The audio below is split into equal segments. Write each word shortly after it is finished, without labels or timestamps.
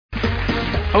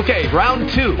Okay, round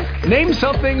two. Name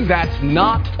something that's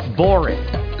not boring.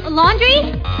 A laundry?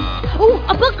 Ooh,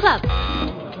 a book club.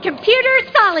 Computer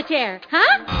solitaire,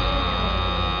 huh?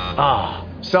 Ah,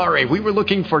 sorry, we were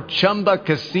looking for Chumba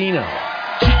Casino.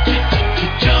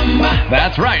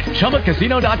 That's right,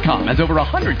 ChumbaCasino.com has over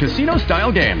 100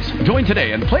 casino-style games. Join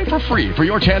today and play for free for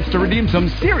your chance to redeem some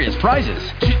serious prizes.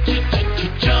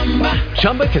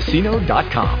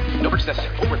 ChumbaCasino.com. No purchase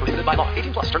necessary. Void where prohibited by law.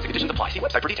 18 plus. Terms and conditions apply. See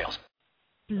website for details.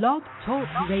 Blog Talk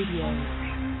Radio.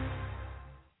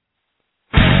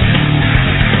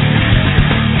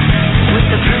 With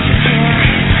the perfect hair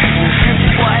and the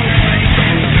perfect wife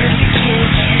and the perfect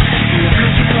kids and the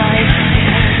perfect life,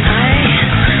 I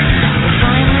will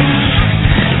finally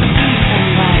be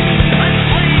somebody.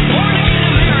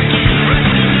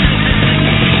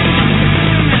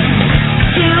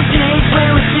 Two days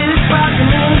where we suits brought the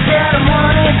names that I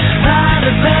wanted by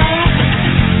the bank.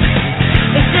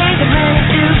 They say the man in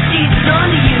two seats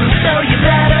under you, so you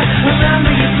better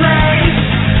remember your place.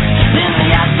 Then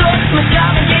the outsourced my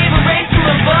job and gave a raise to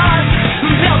my boss.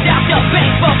 Built out the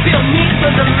baseball field, me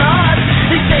for the loss.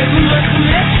 They say we must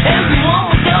submit,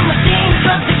 everyone will tell my team,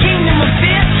 cause the kingdom of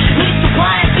fear needs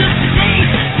supply to succeed.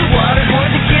 So what are more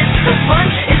the kids for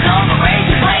fun? It's all the rage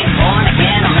and play born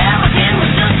again American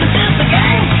with just a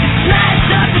game. Smash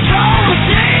the control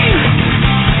machine.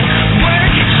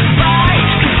 Work, buy,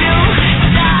 do,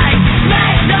 die.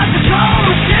 Smash the control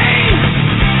machine.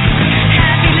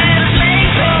 Happy little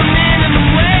slave for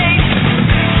minimum wage.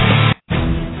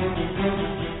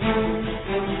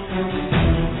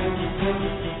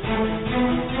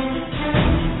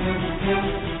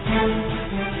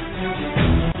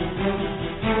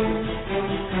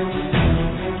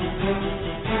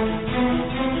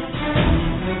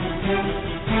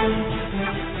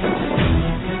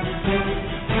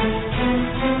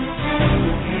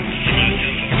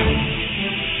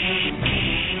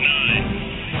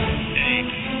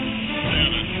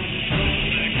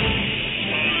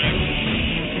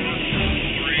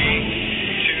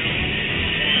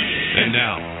 And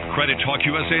now, Credit Talk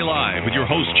USA Live with your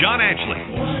host, John Ashley.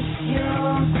 What's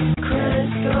your credit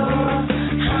score?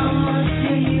 How much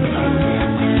do you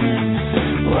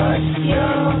earn? What's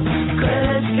your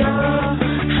credit score?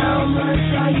 How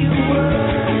much are you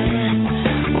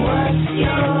worth? What's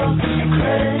your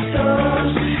credit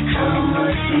score? How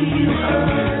much do you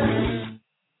earn?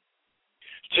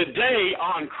 Today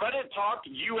on Credit Talk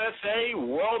USA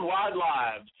Worldwide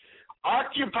Live,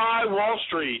 Occupy Wall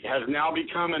Street has now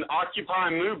become an Occupy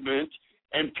movement,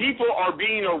 and people are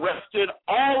being arrested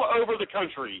all over the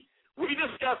country. We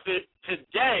discuss it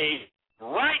today,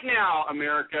 right now,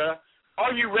 America.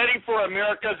 Are you ready for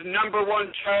America's number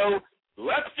one show?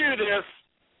 Let's do this.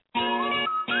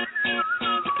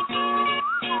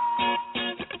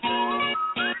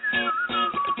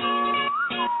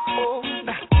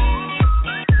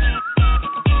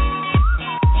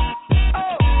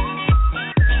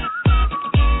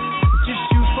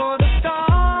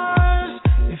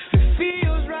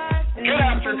 Good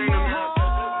afternoon,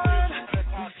 America. This is Credit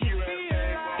Talk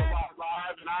USA Worldwide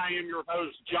Live, and I am your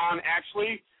host, John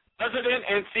Ashley, President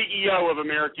and CEO of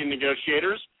American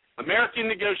Negotiators. American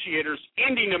Negotiators,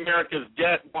 ending America's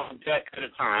debt one debt at a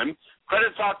time.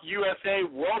 Credit Talk USA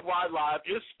Worldwide Live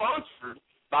is sponsored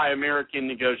by American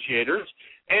Negotiators,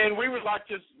 and we would like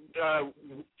to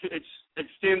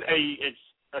extend an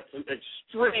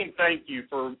extreme thank you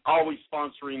for always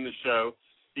sponsoring the show,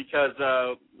 because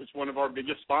it's one of our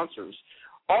biggest sponsors.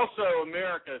 Also,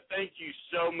 America, thank you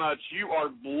so much. You are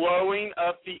blowing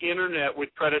up the internet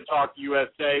with Credit Talk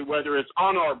USA, whether it's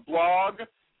on our blog,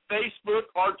 Facebook,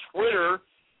 or Twitter.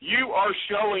 You are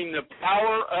showing the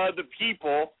power of the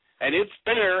people, and it's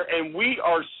fair, and we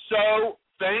are so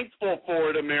thankful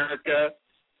for it, America.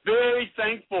 Very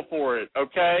thankful for it,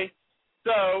 okay?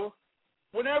 So,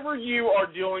 whenever you are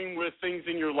dealing with things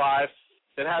in your life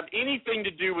that have anything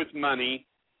to do with money,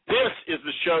 this is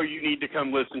the show you need to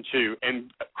come listen to.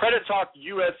 And Credit Talk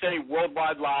USA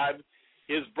Worldwide Live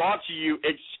is brought to you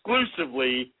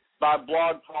exclusively by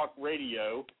Blog Talk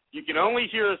Radio. You can only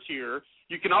hear us here.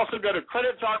 You can also go to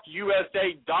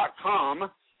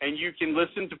credittalkusa.com and you can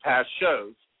listen to past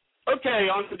shows. Okay,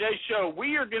 on today's show,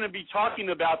 we are going to be talking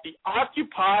about the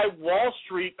Occupy Wall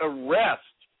Street arrest.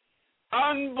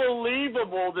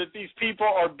 Unbelievable that these people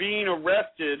are being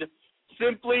arrested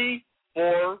simply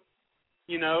for,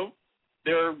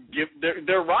 their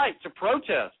right to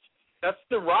protest. That's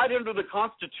the right under the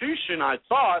Constitution, I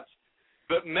thought.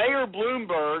 But Mayor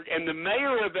Bloomberg and the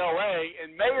mayor of L.A.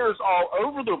 and mayors all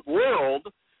over the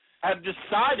world have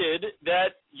decided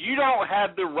that you don't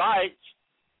have the right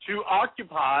to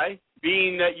occupy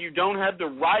being that you don't have the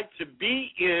right to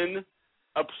be in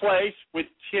a place with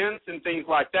tents and things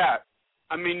like that.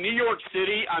 I mean, New York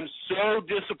City, I'm so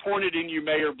disappointed in you,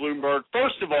 Mayor Bloomberg.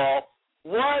 First of all,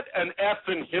 what an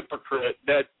effing hypocrite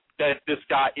that this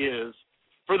guy is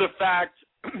for the fact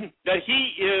that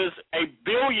he is a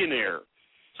billionaire.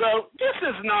 So this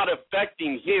is not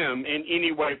affecting him in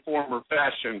any way, form, or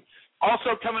fashion.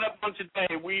 Also, coming up on today,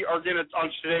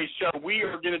 on today's show, we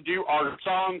are going to do our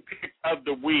song pick of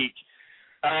the week.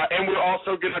 And we're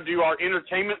also going to do our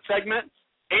entertainment segment,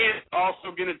 and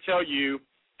also going to tell you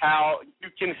how you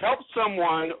can help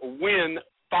someone win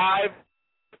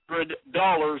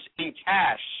 $500 in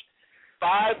cash.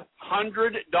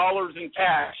 $500 in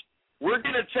cash. We're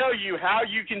going to tell you how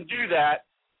you can do that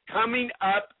coming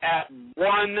up at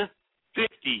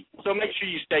 1:50. So make sure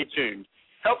you stay tuned.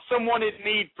 Help someone in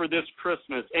need for this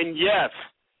Christmas. And yes,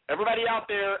 everybody out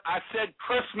there, I said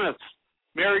Christmas.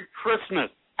 Merry Christmas.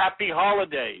 Happy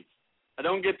holidays. I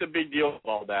don't get the big deal of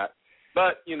all that.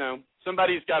 But, you know,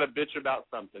 somebody's got to bitch about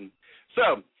something.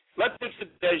 So let's get to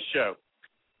today's show.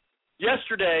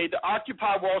 Yesterday, the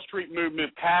Occupy Wall Street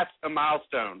movement passed a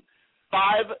milestone.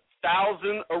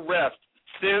 5,000 arrests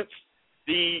since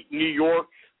the New York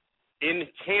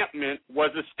encampment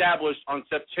was established on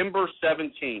September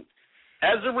 17th.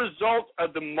 As a result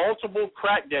of the multiple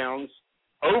crackdowns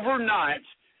overnight,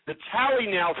 the tally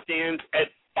now stands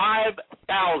at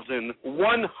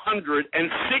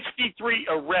 5,163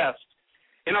 arrests.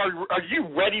 And are you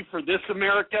ready for this,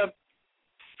 America?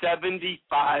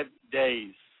 75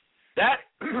 days. That,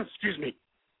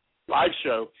 live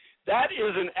show, that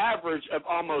is an average of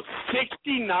almost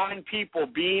 69 people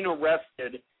being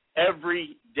arrested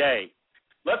every day.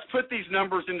 Let's put these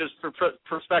numbers into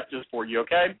perspective for you,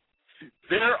 okay?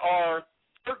 There are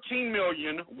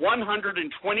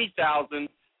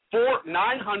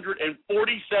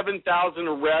 13,120,947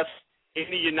 arrests in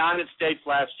the United States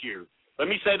last year. Let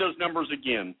me say those numbers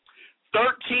again.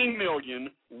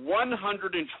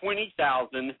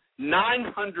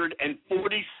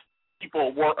 13,120,940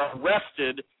 people were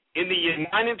arrested in the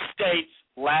United States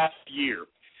last year.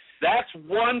 That's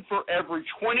one for every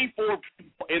 24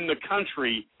 people in the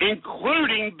country,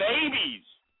 including babies.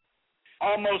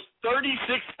 Almost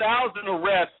 36,000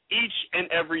 arrests each and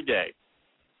every day.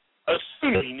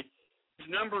 Assuming these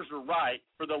numbers are right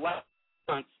for the last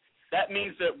month, that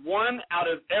means that one out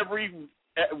of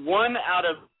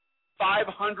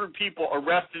 500 people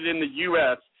arrested in the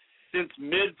U.S. since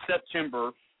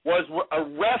mid-September was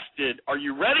arrested. Are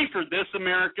you ready for this,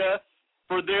 America?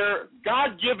 For their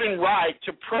God-given right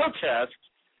to protest.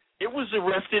 It was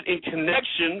arrested in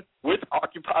connection with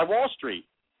Occupy Wall Street.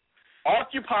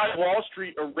 Occupy Wall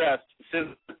Street arrests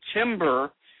since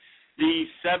September the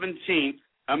 17th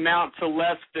amount to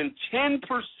less than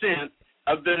 10%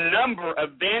 of the number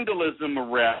of vandalism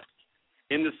arrests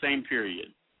in the same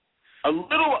period. A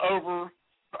little over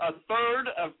a third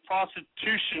of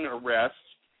prostitution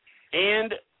arrests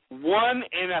and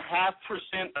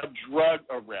 1.5% of drug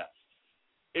arrests.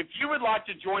 If you would like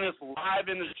to join us live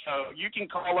in the show, you can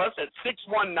call us at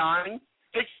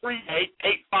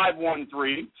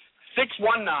 619-638-8513,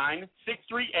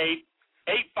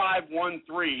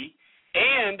 619-638-8513,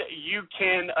 and you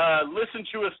can listen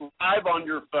to us live on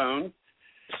your phone.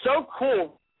 So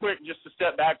cool. Quick, just to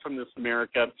step back from this,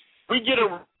 America, we get a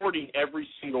recording every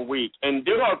single week, and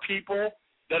there are people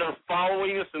that are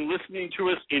following us and listening to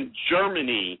us in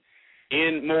Germany,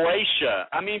 in Malaysia.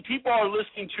 I mean, people are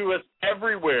listening to us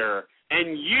everywhere,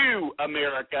 and you,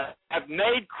 America, have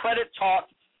made Credit Talk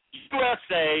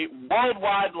USA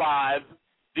Worldwide Live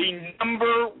the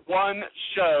number one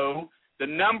show, the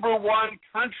number one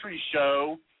country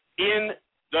show in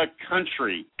the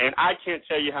country. And I can't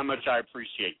tell you how much I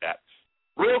appreciate that.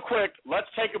 Real quick,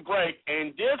 let's take a break.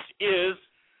 And this is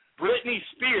Britney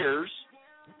Spears,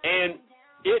 and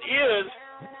it is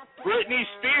Britney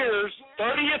Spears'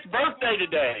 30th birthday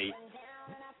today.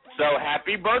 So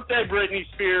happy birthday, Britney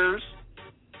Spears.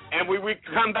 And when we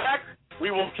come back,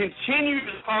 we will continue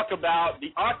to talk about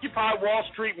the Occupy Wall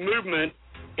Street movement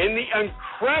and the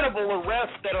incredible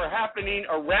arrests that are happening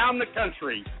around the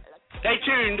country. Stay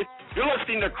tuned. You're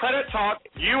listening to Credit Talk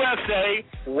USA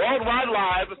Worldwide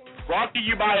Live, brought to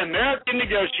you by American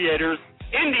Negotiators,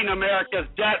 ending America's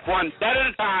debt one debt at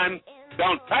a time.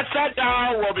 Don't touch that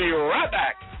dial. We'll be right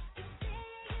back.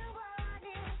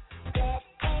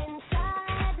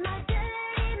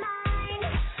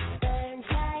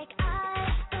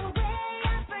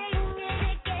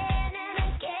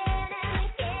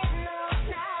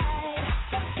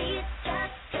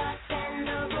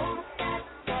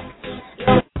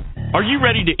 Are you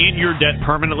ready to end your debt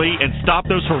permanently and stop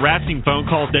those harassing phone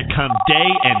calls that come day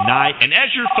and night? And as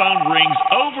your phone rings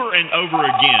over and over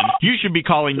again, you should be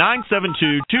calling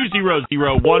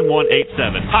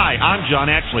 972-200-1187. Hi, I'm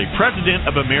John Ashley, President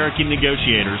of American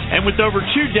Negotiators. And with over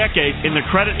 2 decades in the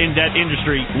credit and debt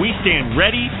industry, we stand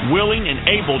ready, willing, and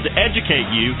able to educate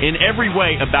you in every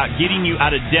way about getting you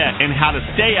out of debt and how to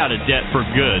stay out of debt for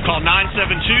good. Call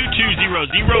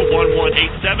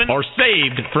 972-200-1187 or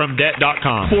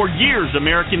savedfromdebt.com. For years,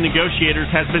 American Negotiators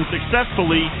has been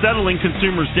successfully settling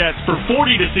consumers' debts for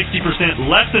 40 to 60%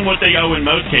 less than what they owe in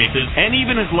most cases, and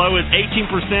even as low as 18%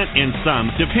 in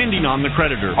some, depending on the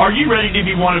creditor. Are you ready to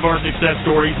be one of our success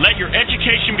stories? Let your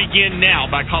education begin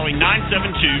now by calling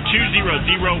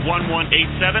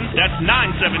 972-200-1187. That's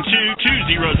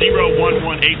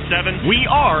 972-200-1187. We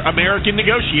are American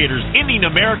Negotiators, ending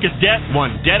America's debt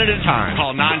one debt at a time.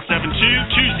 Call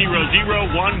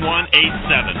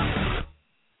 972-200-1187.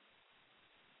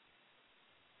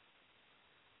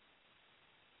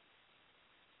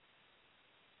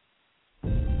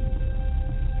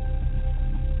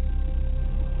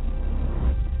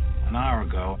 An hour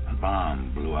ago, a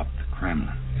bomb blew up the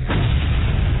Kremlin.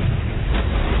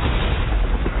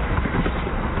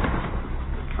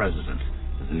 The president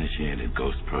has initiated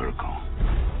Ghost Protocol.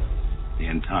 The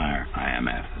entire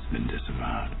IMF has been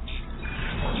disavowed.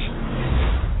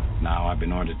 Now I've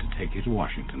been ordered to take you to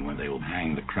Washington, where they will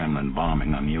hang the Kremlin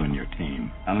bombing on you and your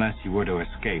team, unless you were to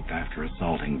escape after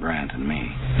assaulting Brandt and me.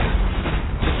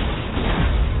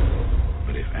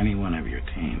 But if any one of your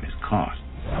team is caught,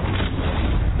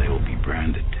 they will be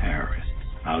branded terrorists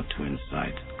out to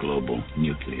incite global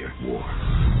nuclear war.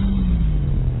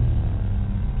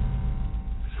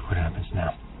 So what happens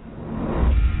now?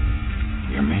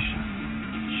 Your mission,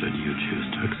 should you choose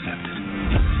to accept it.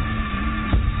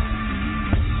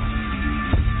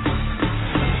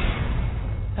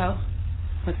 So,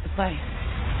 what's the play?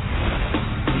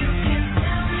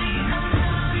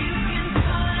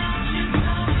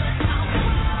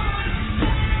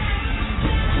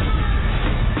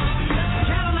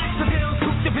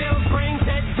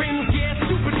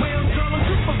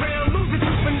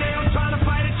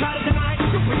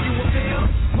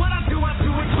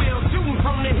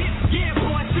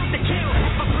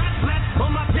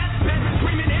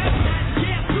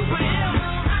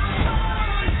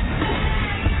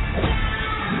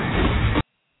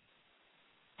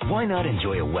 Why not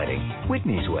enjoy a wedding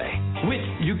Whitney's way? Whit,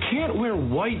 you can't wear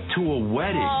white to a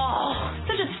wedding. Oh,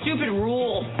 such a stupid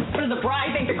rule. What, does the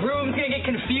bride think the groom's gonna get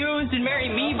confused and marry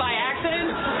me by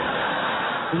accident?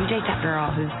 You date that girl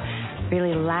who's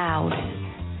really loud.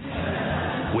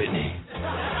 Whitney,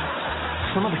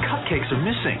 some of the cupcakes are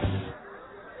missing.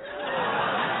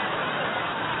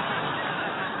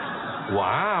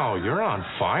 Wow, you're on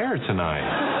fire tonight.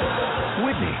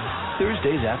 Whitney,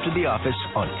 Thursdays after the office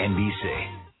on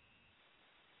NBC.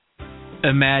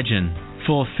 Imagine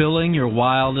fulfilling your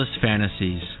wildest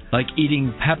fantasies, like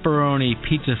eating pepperoni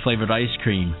pizza-flavored ice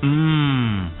cream.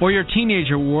 Or your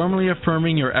teenager warmly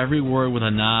affirming your every word with a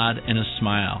nod and a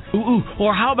smile.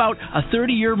 Or how about a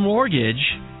 30-year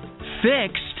mortgage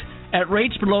fixed at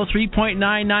rates below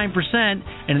 3.99%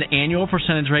 and an annual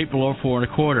percentage rate below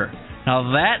 4.25%. Now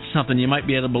that's something you might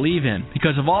be able to believe in.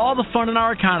 Because of all the fun in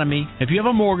our economy, if you have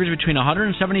a mortgage between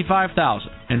 $175,000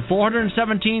 and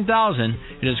 $417,000,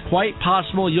 it is quite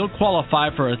possible you'll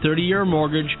qualify for a 30-year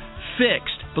mortgage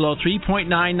fixed below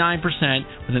 3.99%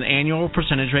 with an annual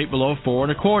percentage rate below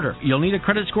 4.25%. You'll need a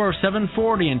credit score of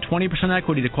 740 and 20%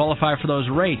 equity to qualify for those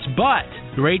rates, but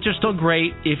the rates are still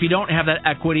great if you don't have that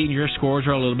equity and your scores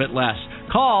are a little bit less.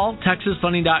 Call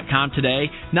TexasLending.com today,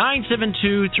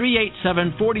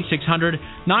 972-387-4600,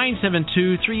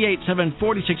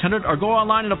 972-387-4600, or go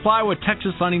online and apply with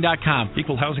TexasLending.com.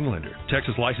 Equal housing lender.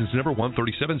 Texas license number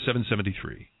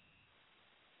 137773.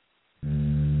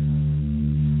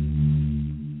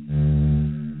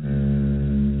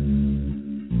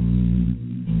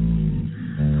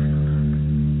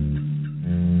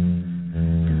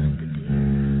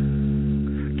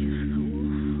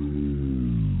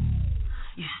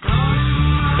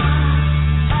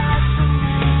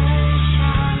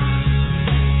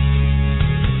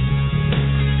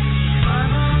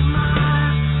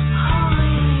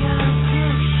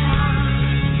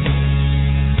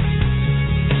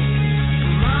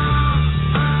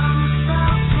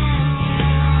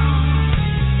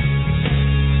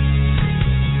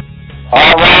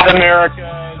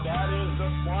 America, that is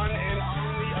the one and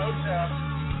only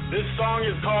OTEP. This song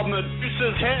is called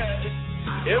Medusa's Head.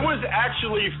 It was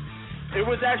actually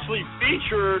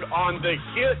featured on the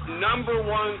hit #1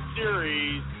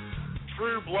 series,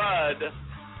 True Blood.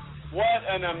 What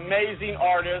an amazing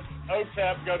artist.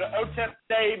 OTEP. Go to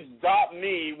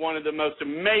otepsaves.me, one of the most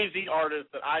amazing artists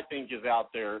that I think is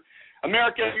out there.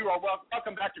 America, you are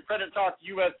welcome back to Credit Talk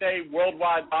USA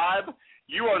Worldwide Live.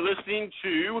 You are listening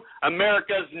to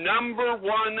America's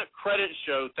 #1 credit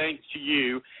show, thanks to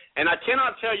you. And I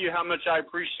cannot tell you how much I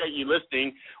appreciate you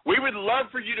listening. We would love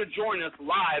for you to join us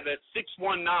live at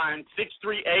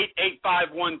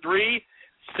 619-638-8513,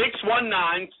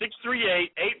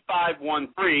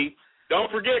 619-638-8513.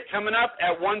 Don't forget, coming up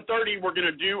at 1:30, we're going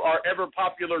to do our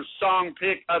ever-popular song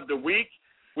pick of the week.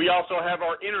 We also have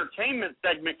our entertainment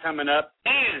segment coming up,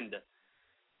 and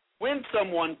win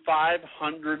someone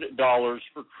 $500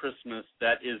 for Christmas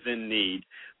that is in need.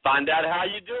 Find out how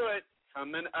you do it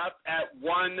coming up at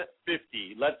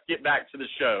 1:50. Let's get back to the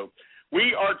show.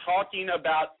 We are talking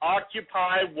about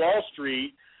Occupy Wall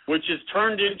Street, which has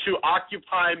turned into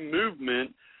Occupy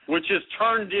Movement, which has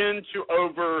turned into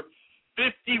over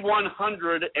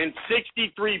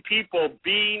 5,163 people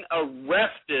being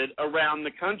arrested around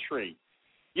the country.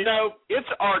 You know,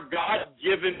 it's our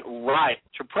God-given right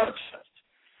to protest,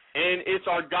 and it's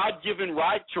our God-given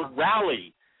right to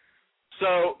rally.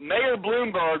 So, Mayor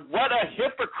Bloomberg, what a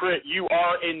hypocrite you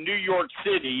are in New York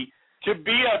City to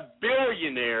be a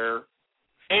billionaire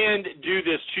and do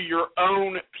this to your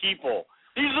own people.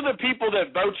 These are the people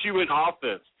that vote you in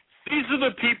office. These are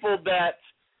the people that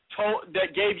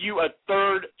gave you a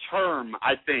third term,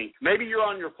 I think. Maybe you're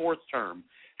on your fourth term.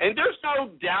 And there's no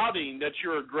doubting that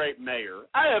you're a great mayor.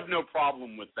 I have no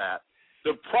problem with that.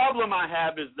 The problem I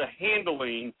have is the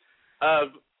handling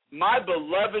of my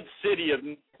beloved city of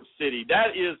New York City.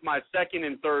 That is my second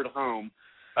and third home.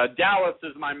 Dallas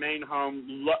is my main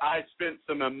home. I spent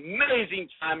some amazing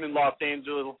time in Los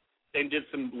Angeles and did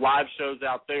some live shows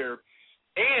out there.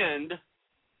 And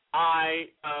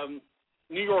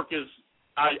New York is,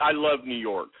 I love New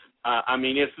York. I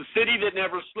mean, it's the city that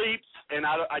never sleeps, and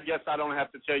I guess I don't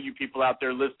have to tell you people out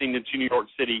there listening to New York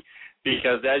City,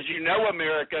 because as you know,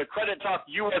 America, Credit Talk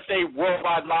USA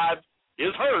Worldwide Live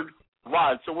is heard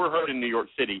live, so we're heard in New York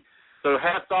City. So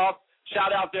hats off,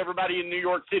 shout out to everybody in New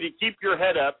York City. Keep your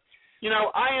head up. You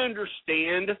know, I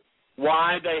understand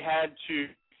why they had to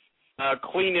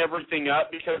clean everything up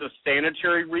because of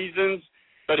sanitary reasons,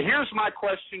 but here's my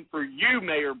question for you,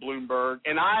 Mayor Bloomberg,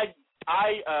 and I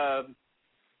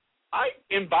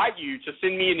invite you to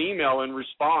send me an email and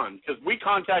respond, because we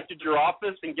contacted your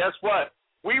office, and guess what?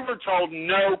 We were told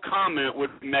no comment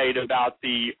would be made about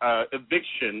the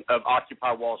eviction of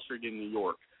Occupy Wall Street in New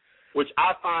York, which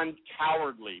I find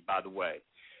cowardly, by the way.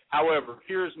 However,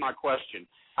 here's my question.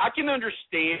 I can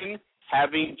understand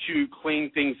having to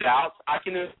clean things out. I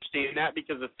can understand that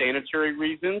because of sanitary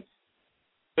reasons.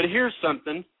 But here's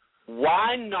something.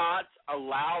 Why not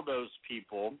allow those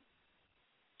people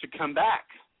to come back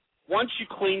once you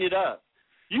clean it up?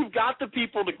 You've got the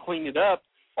people to clean it up.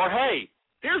 Or, hey,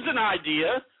 here's an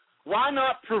idea. Why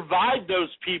not provide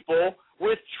those people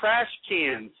with trash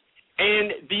cans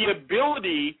and the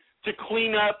ability to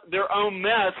clean up their own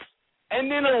mess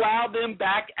and then allow them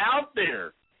back out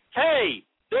there? Hey,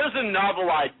 there's a novel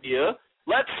idea.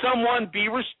 Let someone be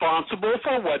responsible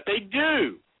for what they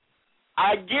do.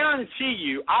 I guarantee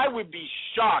you, I would be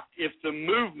shocked if the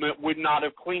movement would not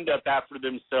have cleaned up after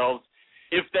themselves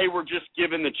if they were just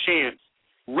given the chance.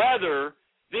 Rather,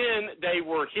 then they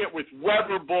were hit with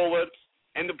rubber bullets,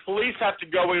 and the police have to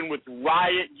go in with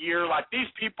riot gear. Like,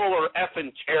 these people are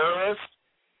effing terrorists.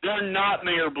 They're not,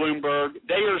 Mayor Bloomberg.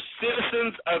 They are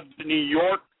citizens of New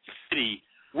York City,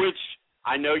 which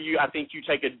I know I think you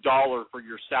take $1 for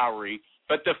your salary.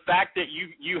 But the fact that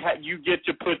you get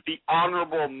to put the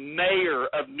honorable mayor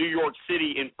of New York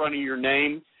City in front of your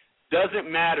name doesn't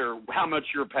matter how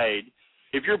much you're paid.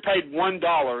 If you're paid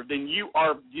 $1, then you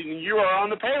are on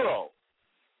the payroll.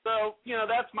 So, you know,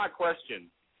 that's my question.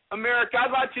 America,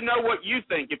 I'd like to know what you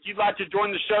think. If you'd like to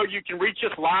join the show, you can reach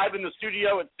us live in the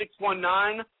studio at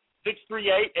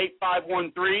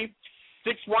 619-638-8513,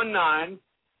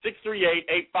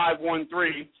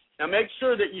 619-638-8513. Now, make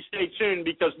sure that you stay tuned,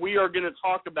 because we are going to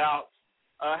talk about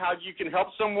how you can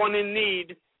help someone in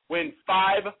need win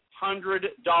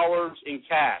 $500 in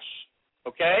cash,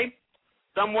 okay?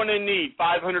 Someone in need,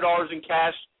 $500 in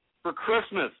cash for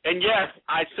Christmas. And, yes,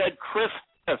 I said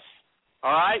Christmas,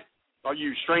 all right? All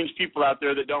you strange people out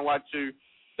there that don't like to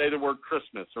say the word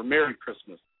Christmas or Merry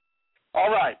Christmas. All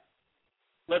right,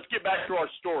 let's get back to our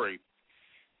story.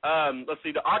 Let's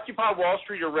see, the Occupy Wall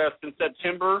Street arrests in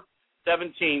September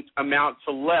 17th amount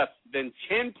to less than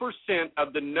 10%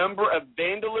 of the number of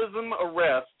vandalism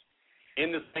arrests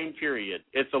in the same period.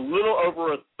 It's a little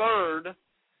over a third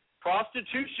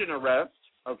prostitution arrests,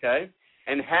 okay,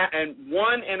 and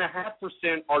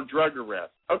 1.5% are drug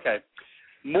arrests. Okay,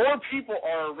 more people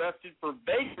are arrested for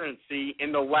vagrancy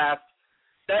in the last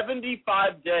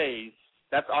 75 days.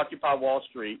 That's Occupy Wall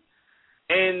Street.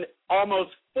 And almost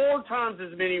 4 times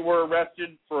as many were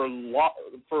arrested for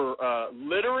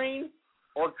littering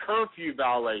or curfew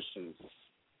violations.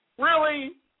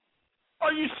 Really?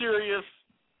 Are you serious?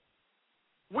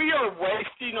 We are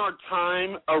wasting our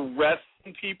time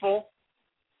arresting people?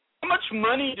 How much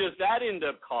money does that end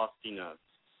up costing us?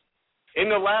 In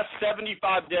the last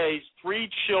 75 days, 3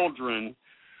 children,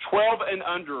 12 and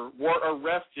under, were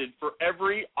arrested for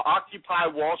every Occupy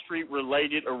Wall Street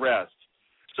related arrest.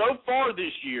 So far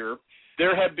this year,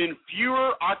 there have been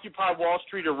fewer Occupy Wall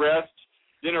Street arrests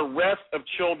than arrests of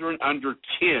children under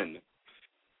 10.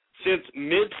 Since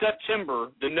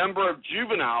mid-September, the number of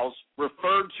juveniles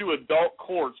referred to adult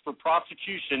courts for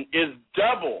prosecution is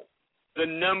double the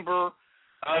number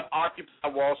of Occupy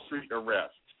Wall Street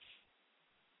arrests.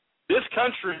 This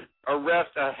country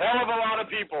arrests a hell of a lot of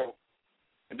people,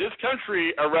 and this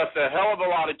country arrests a hell of a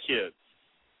lot of kids.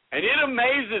 And it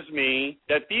amazes me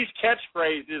that these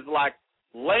catchphrases like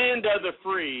land of the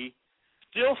free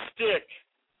still stick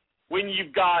when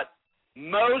you've got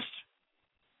most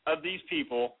of these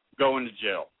people going to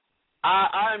jail.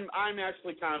 I'm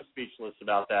actually kind of speechless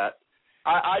about that.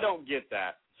 I don't get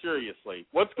that. Seriously.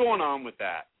 What's going on with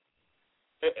that?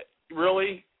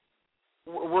 Really?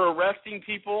 We're arresting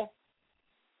people?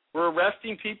 We're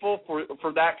arresting people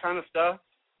for that kind of stuff?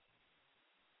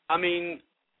 I mean,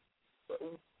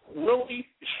 really?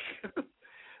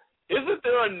 Isn't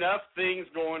there enough things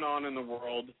going on in the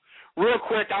world? Real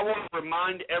quick, I want to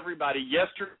remind everybody,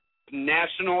 yesterday,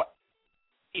 National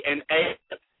and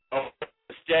AIDS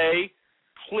Day.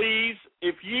 Please,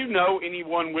 if you know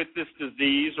anyone with this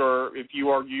disease, or if you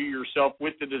are you yourself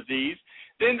with the disease,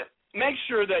 then make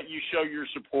sure that you show your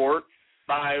support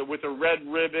with a red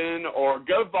ribbon, or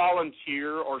go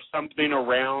volunteer or something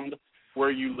around where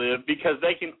you live, because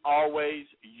they can always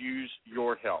use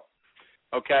your help.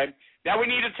 Okay? Now we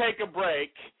need to take a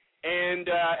break, and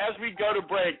as we go to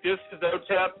break, this is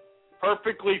OTEP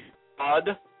Perfectly Flawed,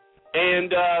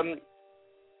 and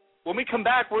when we come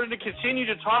back, we're going to continue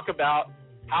to talk about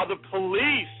how the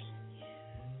police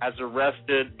has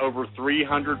arrested over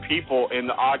 300 people in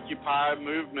the Occupy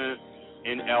movement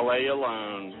in L.A.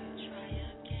 alone.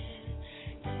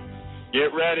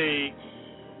 Get ready.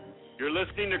 You're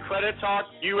listening to Credit Talk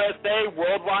USA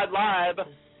Worldwide Live,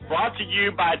 brought to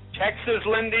you by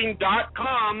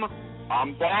TexasLending.com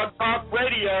on Blog Talk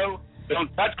Radio. Don't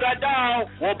touch that dial.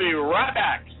 We'll be right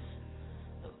back.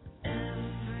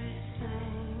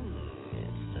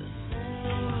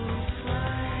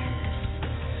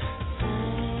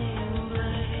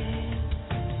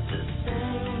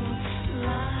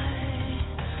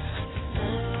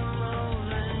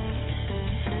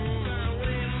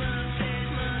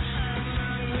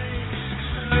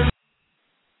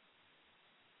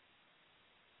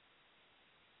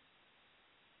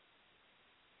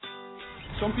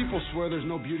 Some people swear there's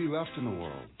no beauty left in the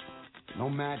world. No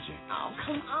magic. Oh,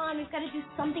 come on. We've got to do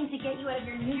something to get you out of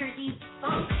your New Year's Eve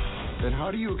funk. Then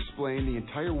how do you explain the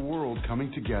entire world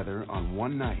coming together on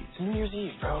one night? It's New Year's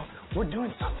Eve, bro. We're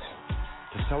doing something.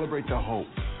 To celebrate the hope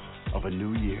of a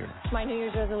new year. My New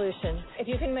Year's resolution. If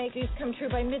you can make these come true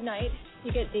by midnight,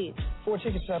 you get these. 4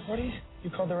 tickets to that party?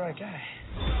 You called the right guy.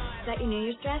 Is that your New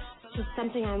Year's dress? Just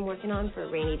something I'm working on for a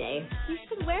rainy day. You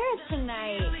should wear it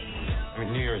tonight. I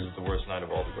mean, New Year's is the worst night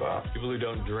of all to go out. People who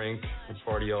don't drink and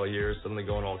party all year suddenly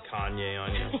going all Kanye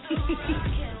on you.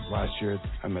 Last year,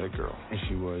 I met a girl, and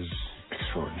she was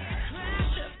extraordinary.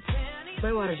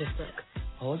 My water just broke.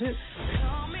 Hold it.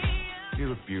 You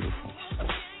look beautiful.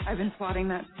 I've been plotting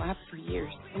that slap for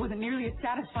years. It wasn't nearly as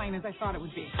satisfying as I thought it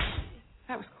would be.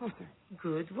 That was closer.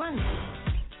 Good one.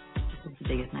 This is the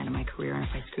biggest night of my career, and if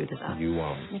I screw this up... You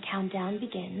won't. The countdown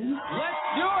begins. Let's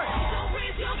do it!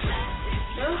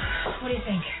 So, what do you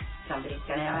think? Somebody's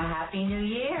gonna have a happy new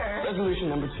year. Resolution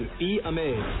number 2. Be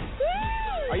amazed.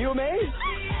 Woo! Are you amazed?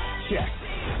 Check.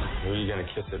 Who are you going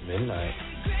to kiss at midnight?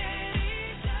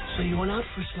 So you went out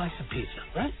for a slice of pizza,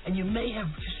 right? And you may have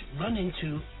just run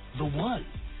into the one.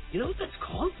 You know what that's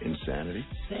called? Insanity.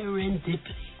 Serendipity.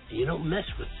 You don't mess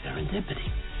with serendipity.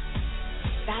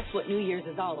 That's what New Year's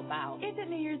is all about. Is it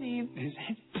New Year's Eve? Is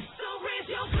it? So raise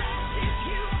your glass if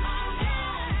you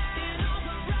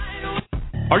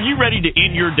are Are you ready to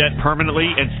end your debt permanently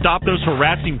and stop those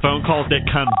harassing phone calls that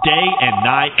come day and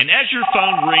night? And as your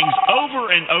phone rings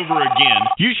over and over again,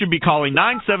 you should be calling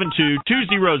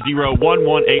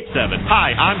 972-200-1187.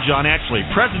 Hi, I'm John Ashley,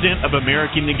 President of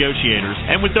American Negotiators.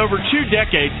 And with over 2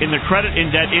 decades in the credit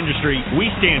and debt industry, we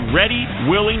stand ready,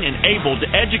 willing, and able to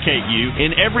educate you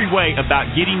in every way about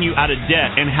getting you out of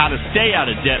debt and how to stay out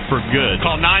of debt for good.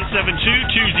 Call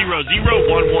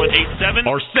 972-200-1187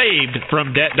 or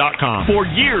savedfromdebt.com. For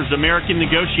years, American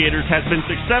Negotiators has been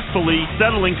successfully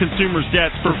settling consumers'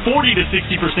 debts for 40 to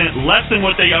 60% less than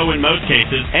what they owe in most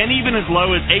cases, and even as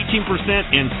low as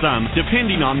 18% in some,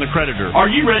 depending on the creditor. Are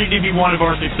you ready to be one of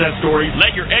our success stories?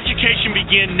 Let your education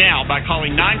begin now by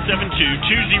calling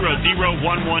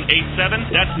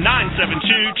 972-200-1187. That's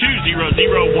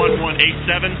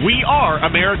 972-200-1187. We are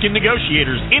American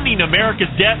Negotiators, ending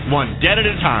America's debt one debt at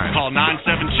a time. Call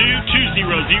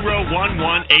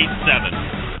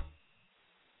 972-200-1187.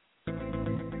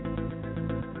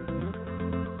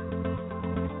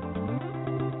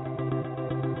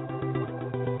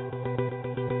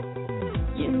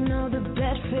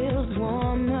 Feels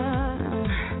warmer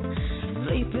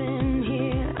sleeping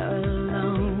here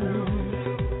alone.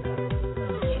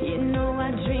 You know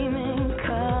I dream in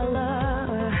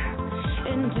color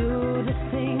and do the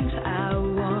things I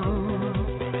want.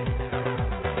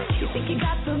 You think you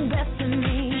got the best of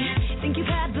me, think you've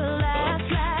had the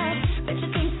last laugh, bet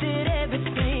you think that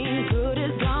everything good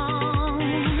is gone.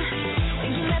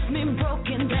 Think you left me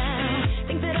broken down,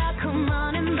 think that I'll come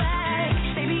running back.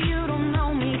 Baby, you don't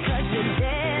know me 'cause you're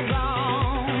dead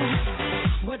wrong.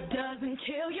 What doesn't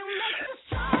kill you makes you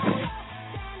strong.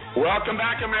 Welcome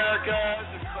back, America,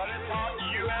 to Credit Talk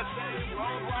USA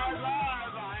Worldwide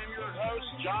Live. I am your host,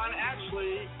 John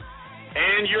Ashley,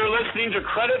 and you're listening to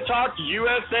Credit Talk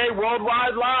USA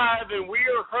Worldwide Live, and we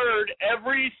are heard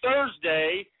every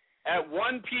Thursday at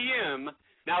 1 p.m.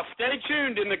 Now, stay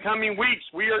tuned in the coming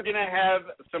weeks. We are going to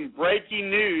have some breaking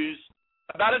news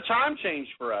about a time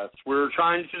change for us. We're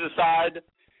trying to decide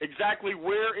exactly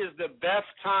where is the best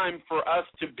time for us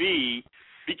to be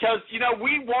because, you know,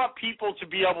 we want people to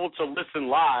be able to listen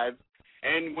live.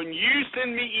 And when you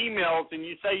send me emails and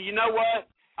you say, you know what,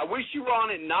 I wish you were on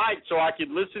at night so I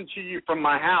could listen to you from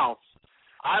my house,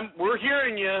 we're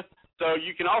hearing you. So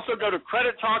you can also go to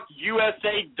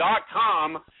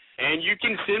credittalkusa.com and you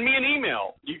can send me an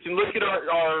email. You can look at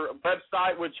our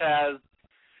website, which has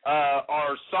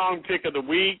our song pick of the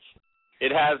week.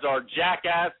 It has our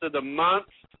Jackass of the Month,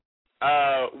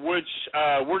 which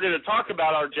we're going to talk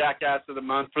about our Jackass of the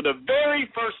Month for the very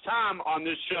first time on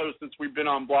this show since we've been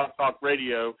on Blog Talk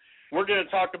Radio. We're going to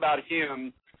talk about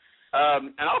him,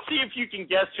 and I'll see if you can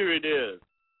guess who it is.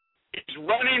 He's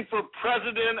running for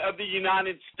President of the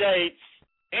United States,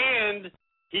 and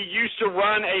he used to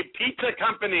run a pizza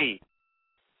company,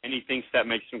 and he thinks that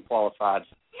makes him qualified.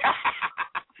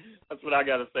 That's what I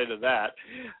got to say to that.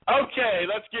 Okay,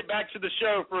 let's get back to the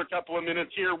show for a couple of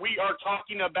minutes here. We are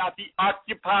talking about the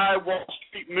Occupy Wall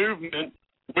Street movement,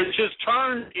 which has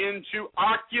turned into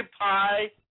Occupy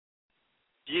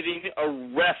getting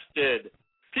arrested.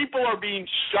 People are being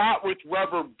shot with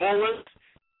rubber bullets,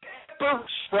 pepper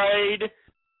sprayed.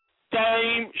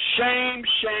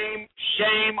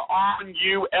 Shame on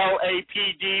you,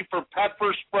 LAPD, for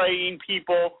pepper spraying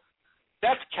people.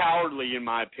 That's cowardly, in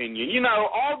my opinion. You know,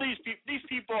 all these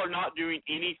people are not doing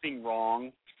anything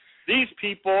wrong. These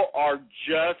people are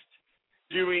just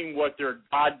doing what their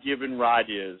God-given right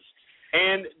is.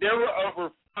 And there were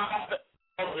over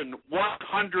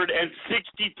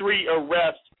 5,163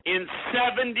 arrests in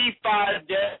 75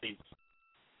 days.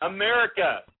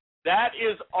 America, that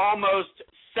is almost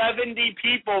 70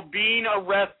 people being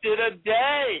arrested a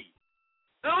day.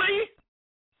 Really?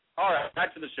 All right,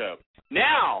 back to the show.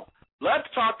 Now, let's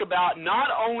talk about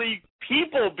not only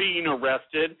people being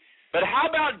arrested, but how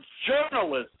about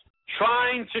journalists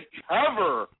trying to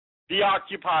cover the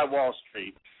Occupy Wall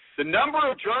Street? The number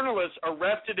of journalists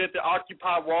arrested at the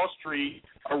Occupy Wall Street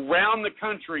around the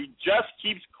country just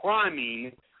keeps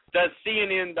climbing, says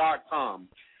CNN.com.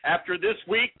 After this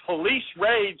week, police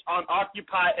raids on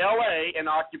Occupy LA and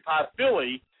Occupy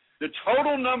Philly, the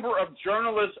total number of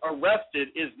journalists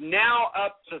arrested is now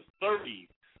up to 30.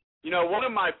 You know, one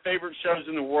of my favorite shows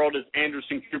in the world is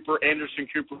Anderson Cooper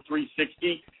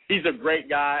 360. He's a great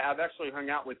guy. I've actually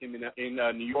hung out with him in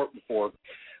New York before.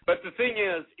 But the thing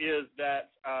is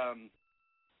that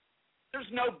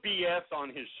there's no BS on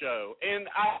his show. And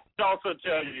I would also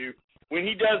tell you, when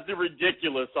he does the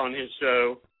ridiculous on his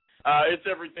show, it's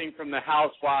everything from the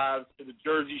Housewives to the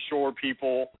Jersey Shore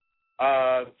people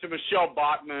to Michelle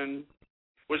Bachmann,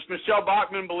 which Michelle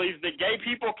Bachmann believes that gay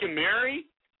people can marry.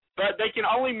 but they can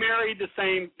only marry the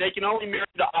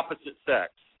opposite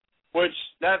sex, which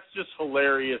that's just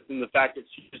hilarious in the fact that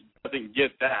she just doesn't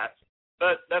get that.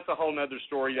 But that's a whole other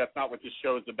story. That's not what this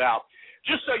show is about.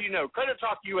 Just so you know, Credit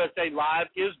Talk USA Live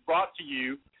is brought to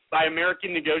you by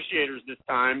American Negotiators this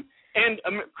time. And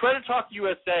Credit Talk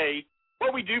USA,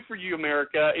 what we do for you,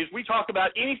 America, is we talk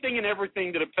about anything and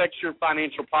everything that affects your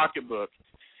financial pocketbook.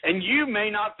 And you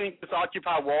may not think this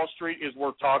Occupy Wall Street is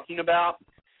worth talking about,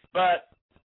 but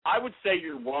I would say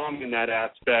you're wrong in that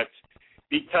aspect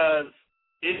because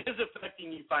it is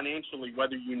affecting you financially,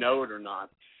 whether you know it or not.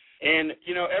 And,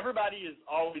 you know, everybody is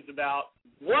always about,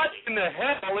 what in the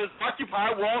hell is Occupy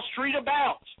Wall Street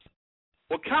about?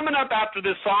 Well, coming up after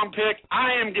this song pick,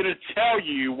 I am going to tell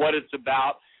you what it's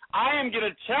about. I am going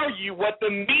to tell you what the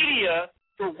media,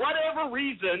 for whatever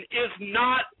reason, is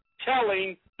not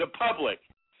telling the public.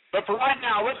 But for right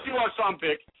now, let's do our song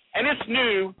pick. And it's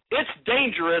new, it's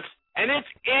dangerous, and it's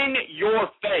in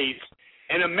your face.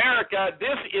 In America,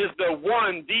 this is the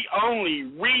one, the only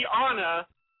Rihanna,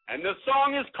 and the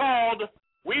song is called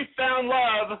We Found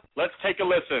Love. Let's take a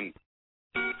listen.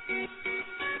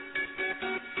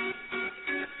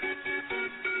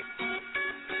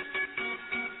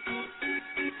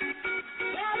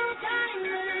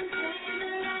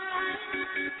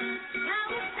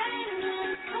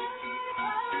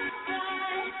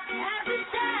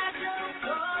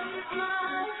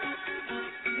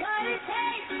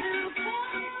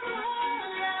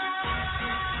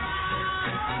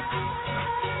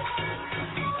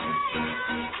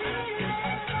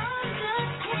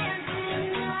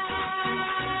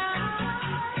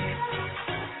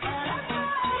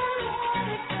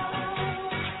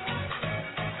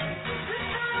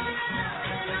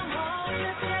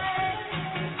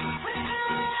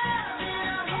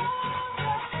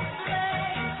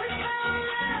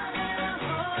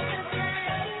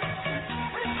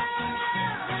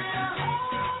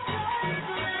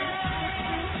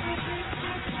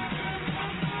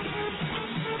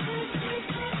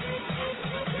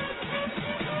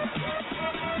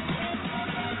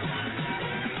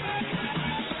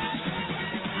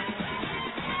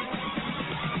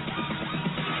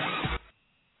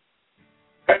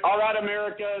 All right,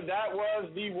 America, that was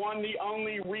the one, the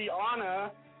only Rihanna.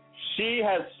 She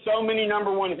has so many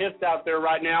number one hits out there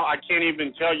right now, I can't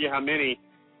even tell you how many.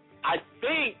 I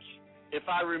think, if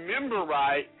I remember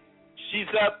right, she's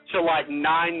up to like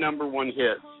 9 number one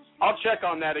hits. I'll check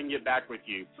on that and get back with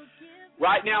you.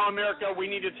 Right now, America, we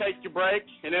need to take a break,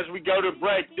 and as we go to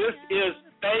break, this is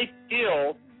Faith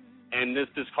Hill, and this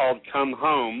is called Come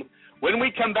Home. When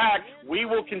we come back, we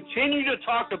will continue to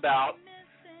talk about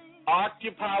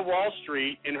Occupy Wall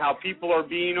Street and how people are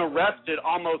being arrested,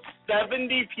 almost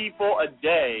 70 people a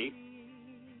day.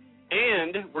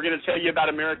 And we're going to tell you about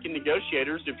American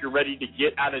Negotiators. If you're ready to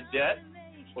get out of debt,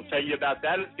 we'll tell you about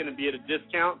that. It's going to be at a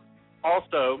discount.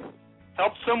 Also,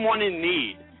 help someone in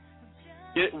need.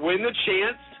 Win the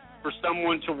chance for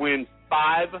someone to win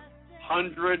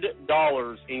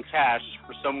 $500 in cash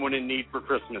for someone in need for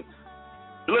Christmas.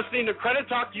 You're listening to Credit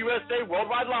Talk USA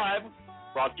Worldwide Live.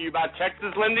 Brought to you by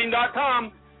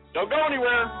TexasLending.com. Don't go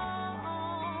anywhere.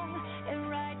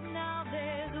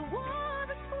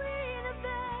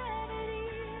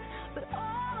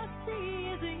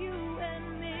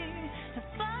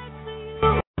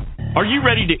 Are you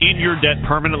ready to end your debt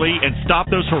permanently and stop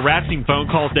those harassing phone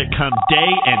calls that come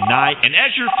day and night? And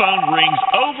as your phone rings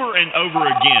over and over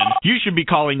again, you should be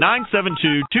calling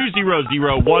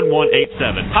 972-200-1187.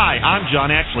 Hi, I'm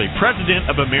John Ashley, President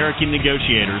of American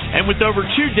Negotiators. And with over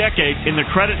 2 decades in the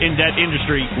credit and debt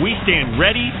industry, we stand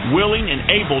ready, willing, and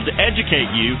able to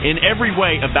educate you in every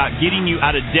way about getting you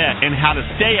out of debt and how to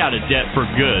stay out of debt for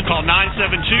good. Call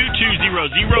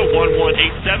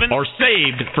 972-200-1187 or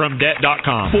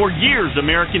SavedFromDebt.com. For years,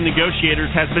 American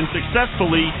Negotiators has been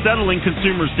successfully settling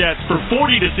consumers' debts for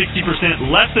 40 to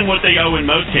 60% less than what they owe in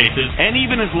most cases, and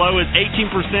even as low as 18%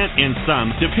 in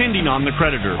some, depending on the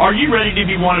creditor. Are you ready to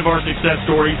be one of our success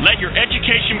stories? Let your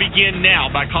education begin now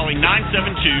by calling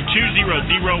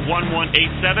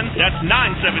 972-200-1187. That's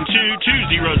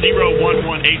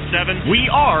 972-200-1187. We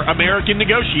are American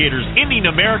Negotiators, ending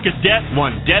America's debt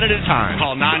one debt at a time.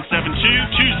 Call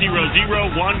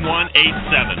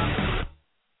 972-200-1187.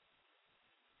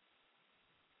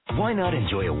 Why not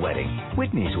enjoy a wedding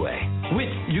Whitney's way? Wait,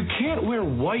 you can't wear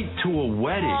white to a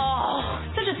wedding. Oh,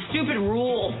 such a stupid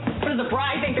rule. What, does the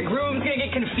bride think the groom's going to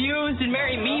get confused and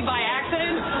marry me by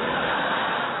accident?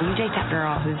 You date that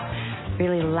girl who's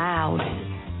really loud.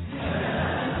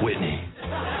 Whitney,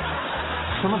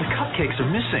 some of the cupcakes are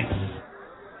missing.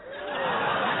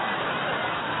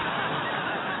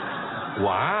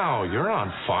 Wow, you're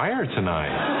on fire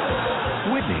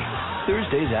tonight. Whitney,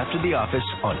 Thursdays after the office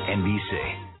on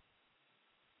NBC.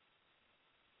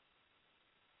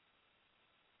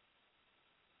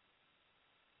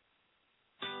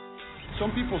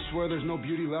 Some people swear there's no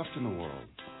beauty left in the world.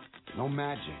 No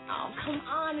magic. Oh, come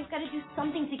on. We've got to do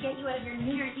something to get you out of your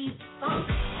New Year's Eve funk.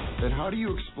 Then how do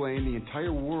you explain the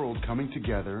entire world coming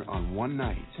together on one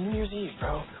night? It's New Year's Eve,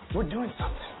 bro. We're doing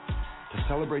something. To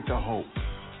celebrate the hope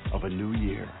of a new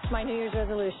year. My New Year's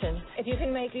resolution. If you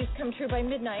can make these come true by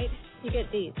midnight, you get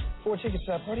these. 4 tickets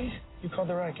to that party? You called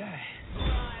the right guy.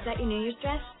 Is that your New Year's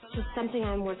dress? It's something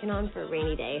I'm working on for a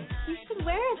rainy day. You should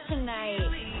wear it tonight. I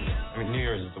mean, New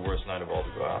Year's is the worst night of all to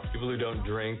go out. People who don't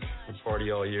drink and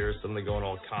party all year suddenly going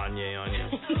all Kanye on you.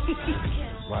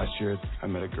 Last year, I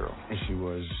met a girl, and she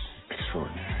was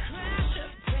extraordinary.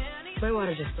 My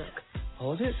water just broke.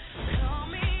 Hold it.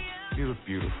 You look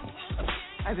beautiful.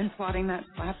 I've been plotting that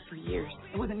slap for years.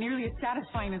 It wasn't nearly as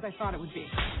satisfying as I thought it would be.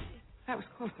 That was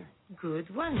closer. Good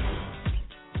one.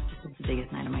 This is the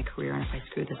biggest night of my career, and if I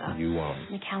screw this up... You won't.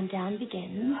 The countdown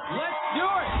begins. Let's do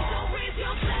it!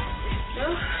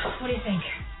 What do you think?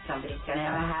 Somebody's gonna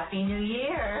have a happy new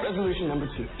year. Resolution number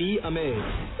 2. Be amazed.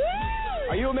 Woo!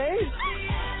 Are you amazed?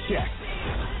 Check.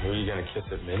 Who are you going to kiss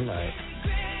at midnight?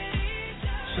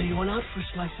 So you went out for a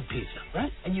slice of pizza,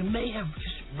 right? And you may have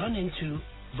just run into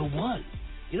the one.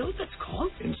 You know what that's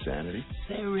called? Insanity.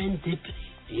 Serendipity.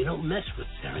 You don't mess with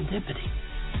serendipity.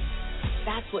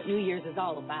 That's what New Year's is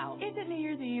all about. It's a New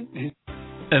Year's Eve.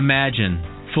 Imagine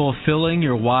fulfilling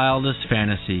your wildest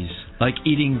fantasies, like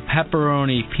eating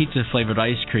pepperoni pizza-flavored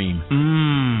ice cream.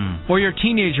 Or your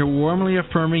teenager warmly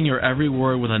affirming your every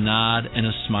word with a nod and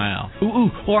a smile.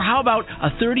 Or how about a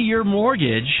 30-year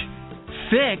mortgage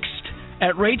fixed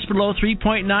at rates below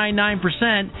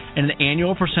 3.99% and an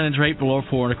annual percentage rate below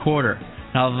 4.25%.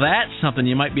 Now that's something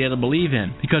you might be able to believe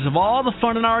in. Because of all the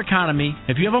fun in our economy,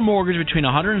 if you have a mortgage between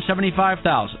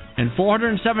 $175,000 and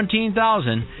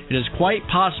 $417,000, it is quite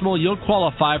possible you'll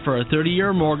qualify for a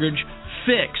 30-year mortgage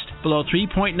fixed below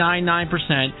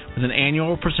 3.99% with an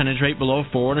annual percentage rate below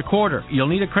 4.25%. You'll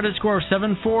need a credit score of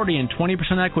 740 and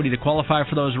 20% equity to qualify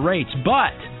for those rates,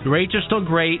 but the rates are still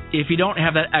great if you don't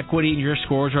have that equity and your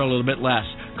scores are a little bit less.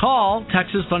 Call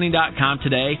TexasLending.com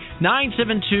today,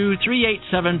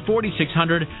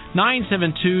 972-387-4600,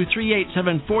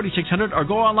 972-387-4600, or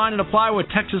go online and apply with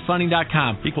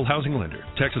TexasLending.com. Equal housing lender.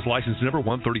 Texas license number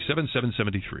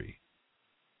 137773.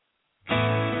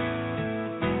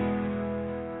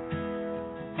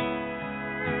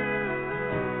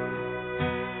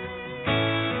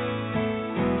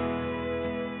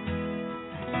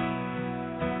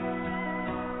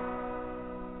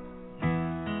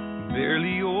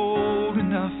 Barely old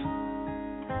enough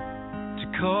to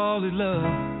call it love,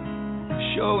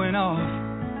 showing off,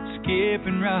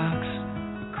 skipping rocks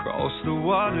across the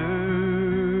water.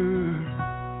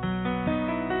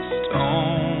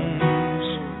 Stones,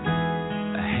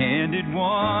 I handed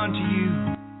one to you.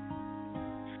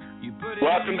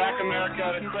 Welcome back,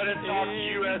 America, to Credit Talk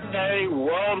USA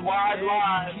Worldwide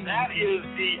Live. That is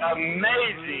the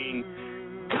amazing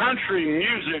country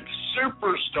music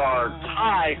superstar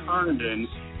Ty Herndon.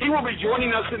 He will be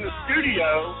joining us in the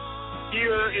studio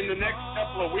here in the next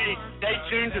couple of weeks. Stay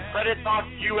tuned to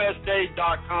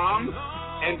CreditTalkUSA.com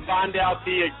and find out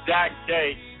the exact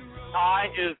date. Ty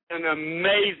is an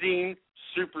amazing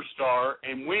superstar,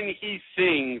 and when he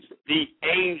sings, the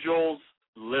angels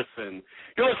listen.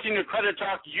 You're listening to Credit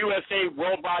Talk USA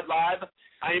Worldwide Live.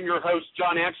 I am your host,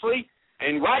 John Ashley.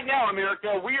 And right now,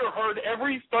 America, we are heard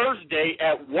every Thursday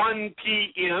at 1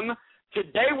 p.m.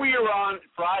 Today we are on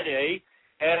Friday,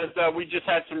 as we just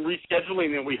had some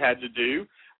rescheduling that we had to do.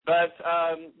 But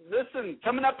listen,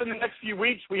 coming up in the next few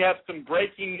weeks, we have some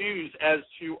breaking news as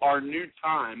to our new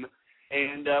time,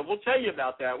 and we'll tell you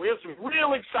about that. We have some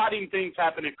real exciting things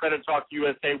happening at Credit Talk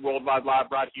USA Worldwide Live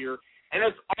right here, and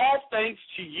it's all thanks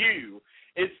to you.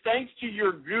 It's thanks to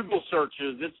your Google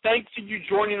searches. It's thanks to you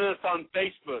joining us on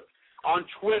Facebook, on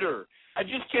Twitter. I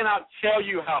just cannot tell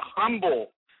you how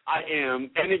humble I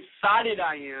am and excited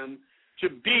I am to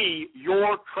be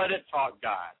your Credit Talk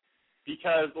guy.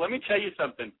 Because let me tell you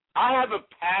something. I have a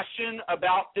passion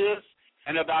about this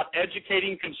and about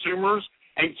educating consumers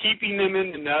and keeping them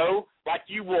in the know like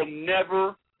you will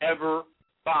never, ever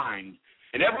find.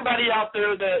 And everybody out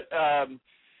there that,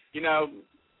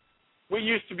 we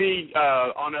used to be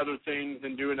on other things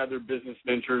and doing other business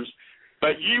ventures,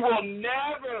 but you will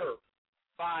never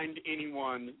find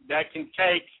anyone that can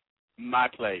take my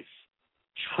place.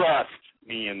 Trust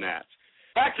me in that.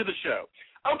 Back to the show.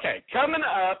 Okay, coming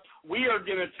up, we are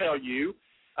going to tell you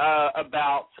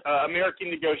about American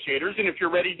Negotiators. And if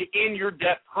you're ready to end your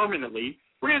debt permanently,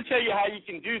 we're going to tell you how you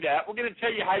can do that. We're going to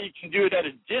tell you how you can do it at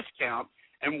a discount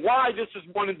and why this is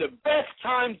one of the best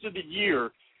times of the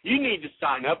year. You need to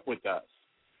sign up with us.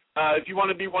 If you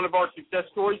want to be one of our success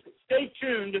stories, stay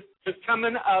tuned. It's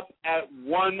coming up at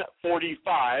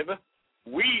 1:45.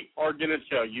 We are going to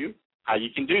tell you how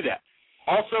you can do that.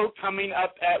 Also coming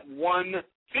up at 1:50,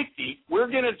 we're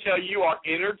going to tell you our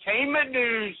entertainment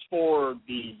news for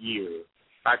the year.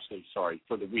 Actually, sorry,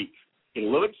 for the week. Get a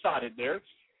little excited there.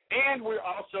 And we're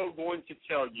also going to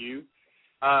tell you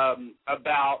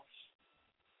about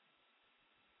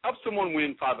help someone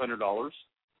win $500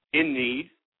 in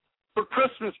need for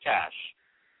Christmas cash.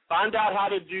 Find out how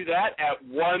to do that at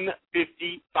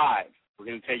 1:55. We're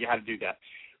going to tell you how to do that.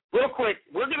 Real quick,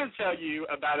 we're going to tell you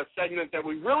about a segment that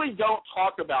we really don't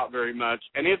talk about very much,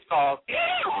 and it's called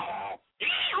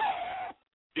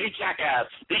The Jackass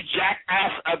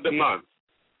of the Month.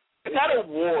 And that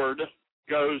award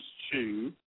goes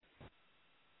to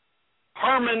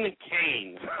Herman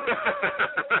Cain.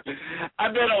 I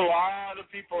bet a lot of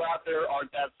people out there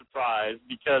aren't that surprised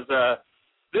because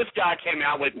this guy came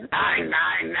out with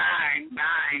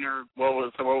 9999 or what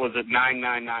was it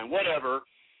 999 whatever,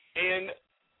 and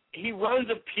he runs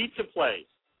a pizza place.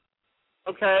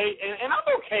 Okay, and I'm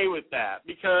okay with that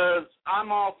because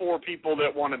I'm all for people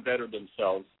that want to better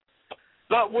themselves.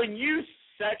 But when you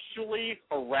sexually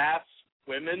harass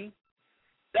women,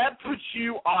 that puts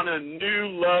you on a new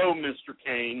low, Mr.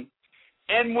 Cain.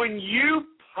 And when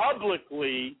you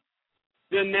publicly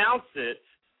denounce it,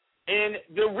 and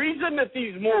the reason that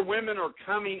these more women are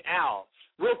coming out,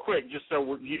 real quick, just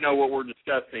so you know what we're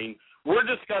discussing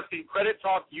Credit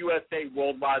Talk USA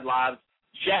Worldwide Live's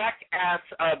Jackass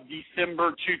of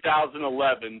December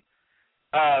 2011.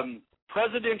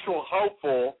 Presidential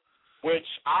hopeful, which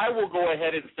I will go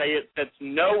ahead and say it, that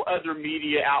no other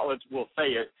media outlets will say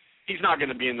it. He's not going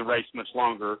to be in the race much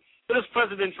longer. But it's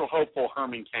presidential hopeful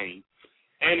Herman Cain.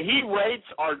 And he rates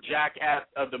our Jackass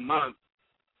of the Month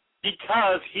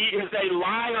because he is a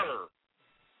liar.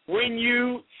 When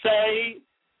you say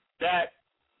that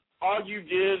all you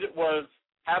did was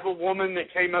have a woman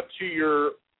that came up to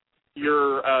your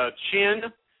chin,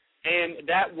 and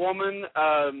that woman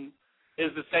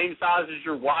is the same size as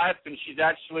your wife, and she's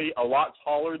actually a lot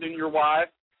taller than your wife.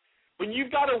 When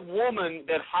you've got a woman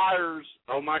that hires,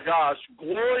 oh my gosh,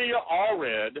 Gloria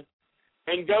Allred,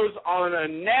 and goes on a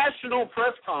national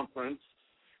press conference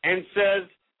and says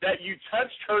that you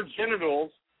touched her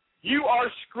genitals, you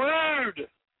are screwed.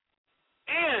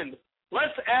 And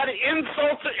let's add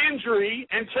insult to injury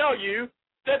and tell you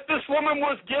that this woman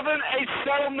was given a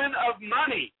settlement of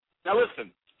money. Now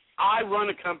listen, I run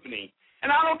a company,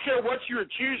 and I don't care what you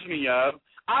accuse me of,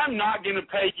 I'm not going to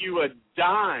pay you a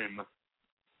dime,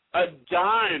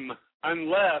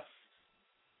 unless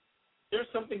there's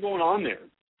something going on there.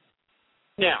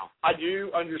 Now, I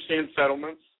do understand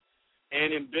settlements,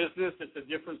 and in business it's a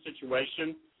different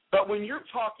situation, but when you're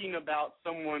talking about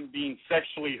someone being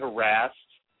sexually harassed,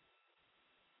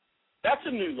 that's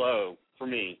a new low for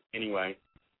me, anyway.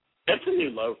 That's a new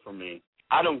low for me.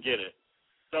 I don't get it.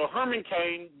 So, Herman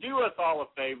Cain, do us all a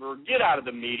favor. Get out of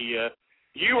the media.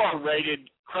 You are rated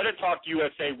Credit Talk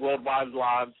USA Worldwide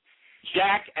Live's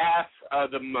Jackass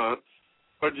of the Month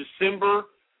for December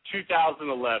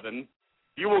 2011.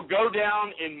 You will go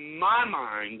down in my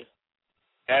mind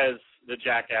as the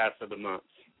Jackass of the Month.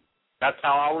 That's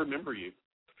how I'll remember you.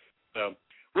 So,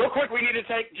 real quick, we need to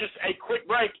take just a quick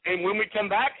break, and when we come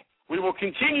back, we will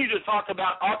continue to talk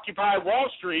about Occupy Wall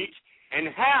Street and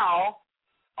how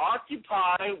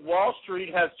Occupy Wall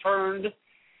Street has turned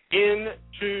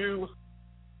into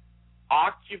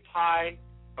Occupy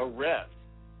Arrest.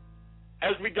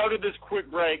 As we go to this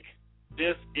quick break,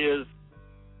 this is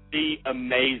the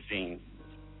amazing,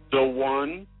 the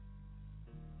one,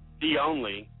 the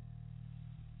only,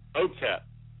 Otep.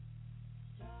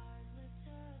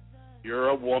 You're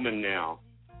a woman now.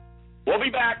 We'll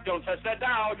be back. Don't touch that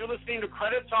dial. You're listening to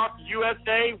Credit Talk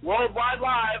USA Worldwide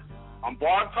Live on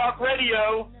Blog Talk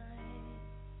Radio.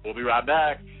 We'll be right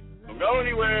back. Don't go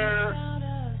anywhere.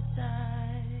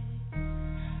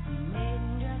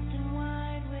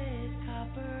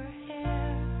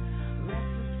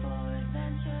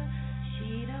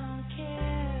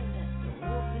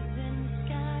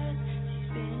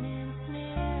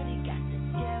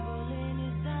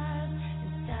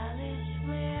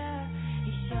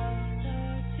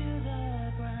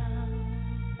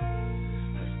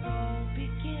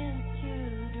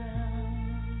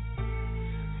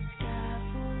 Sky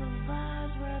full of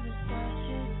lies where the stars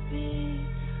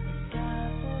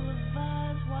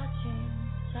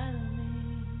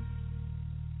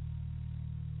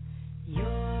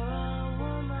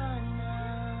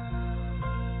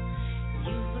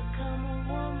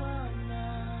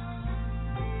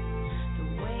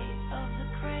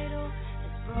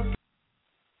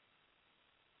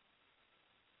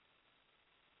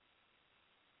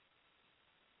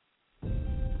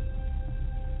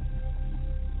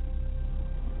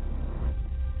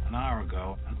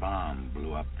ago, a bomb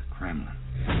blew up the Kremlin.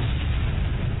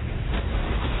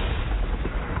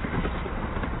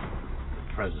 The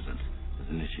president has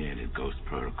initiated Ghost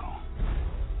Protocol.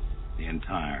 The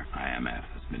entire IMF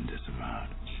has been disavowed.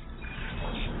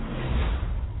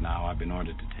 Now I've been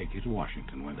ordered to take you to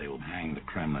Washington, where they will hang the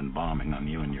Kremlin bombing on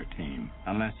you and your team,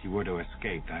 unless you were to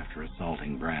escape after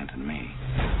assaulting Brandt and me.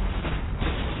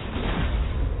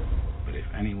 But if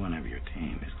any one of your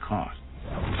team is caught,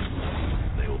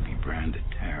 they will be branded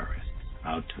terrorists,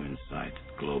 out to incite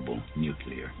global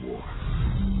nuclear war.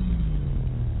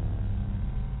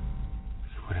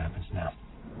 So what happens now?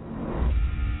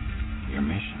 Your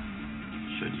mission,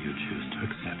 should you choose to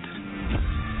accept it.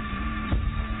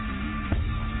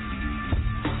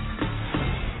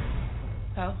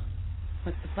 So,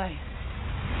 what's the play?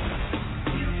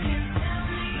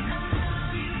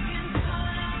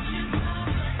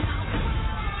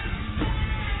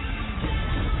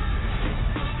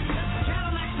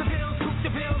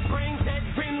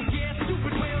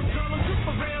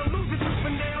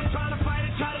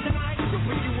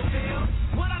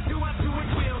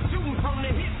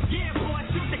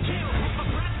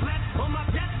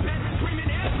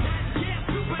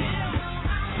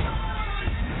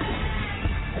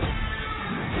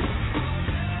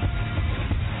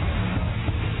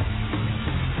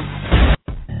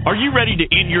 Are you ready to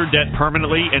end your debt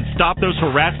permanently and stop those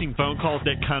harassing phone calls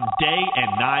that come day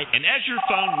and night? And as your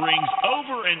phone rings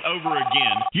over and over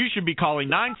again, you should be calling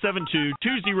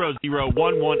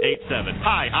 972-200-1187.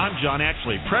 Hi, I'm John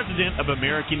Ashley, President of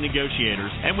American Negotiators.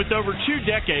 And with over 2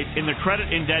 decades in the credit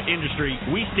and debt industry,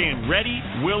 we stand ready,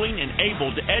 willing, and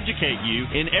able to educate you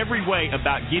in every way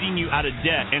about getting you out of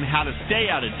debt and how to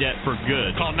stay out of debt for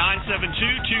good. Call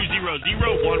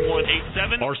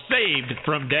 972-200-1187 or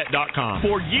savedfromdebt.com.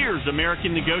 For years,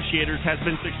 American Negotiators has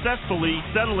been successfully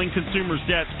settling consumers'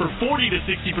 debts for 40 to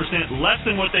 60% less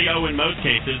than what they owe in most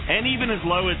cases, and even as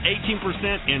low as 18%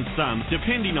 in some,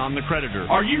 depending on the creditor.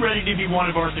 Are you ready to be one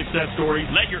of our success stories?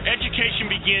 Let your education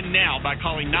begin now by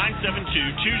calling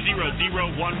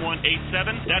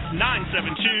 972-200-1187. That's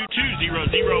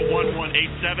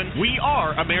 972-200-1187. We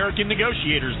are American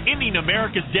Negotiators, ending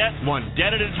America's debt one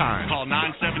debt at a time. Call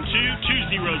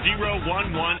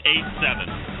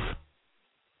 972-200-1187.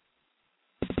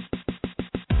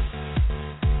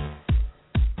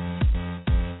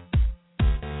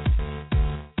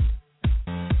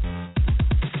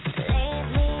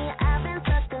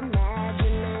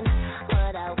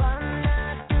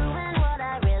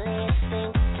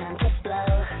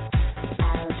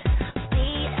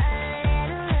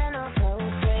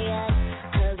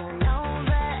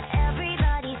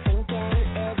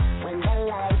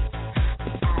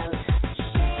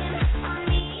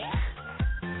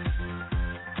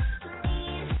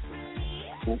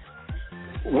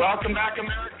 Welcome back,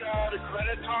 America, to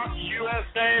Credit Talk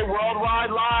USA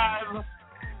Worldwide Live.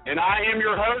 And I am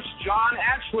your host, John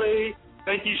Ashley.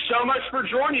 Thank you so much for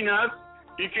joining us.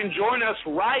 You can join us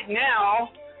right now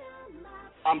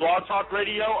on Blog Talk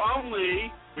Radio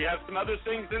only. We have some other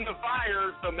things in the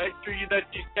fire, so make sure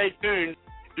that you stay tuned.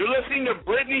 You're listening to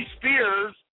Britney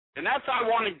Spears, and that's how I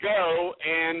want to go.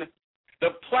 And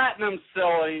the platinum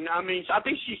selling, I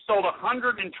think she sold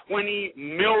 120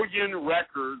 million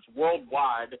records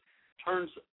worldwide,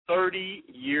 turns 30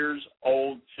 years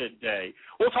old today.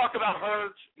 We'll talk about her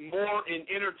more in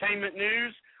entertainment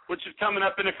news, which is coming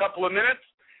up in a couple of minutes.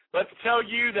 Let's tell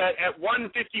you that at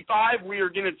 1:55, we are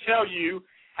going to tell you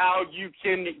how you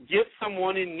can get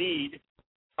someone in need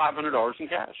 $500 in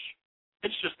cash.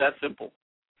 It's just that simple.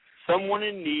 Someone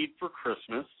in need for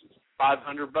Christmas,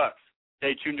 $500.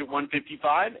 Stay tuned at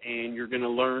 1:55, and you're going to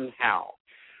learn how.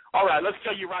 All right, let's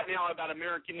tell you right now about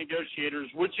American Negotiators,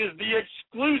 which is the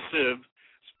exclusive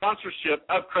sponsorship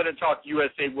of Credit Talk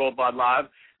USA Worldwide Live.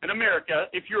 In America,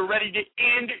 if you're ready to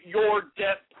end your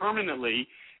debt permanently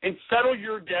and settle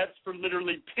your debts for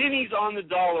literally pennies on the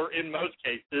dollar in most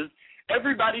cases,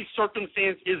 everybody's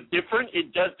circumstance is different.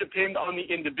 It does depend on the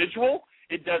individual.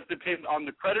 It does depend on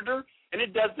the creditor. And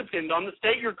it does depend on the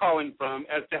state you're calling from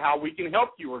as to how we can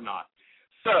help you or not.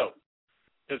 So,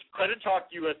 as Credit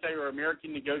Talk USA or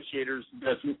American Negotiators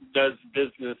does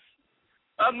business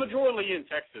majorly in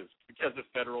Texas because of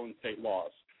federal and state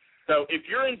laws. So if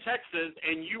you're in Texas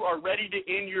and you are ready to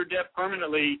end your debt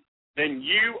permanently, then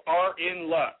you are in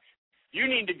luck. You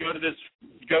need to go to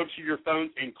your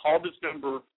phone and call this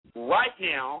number right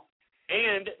now.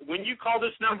 And when you call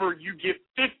this number, you get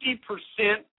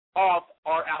 50% off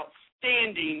our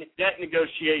outstanding debt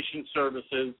negotiation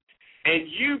services. And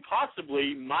you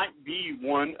possibly might be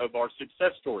one of our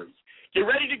success stories. Get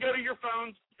ready to go to your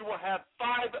phones. You will have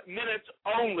 5 minutes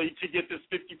only to get this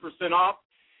 50% off.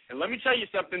 And let me tell you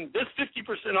something, this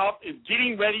 50% off is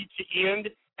getting ready to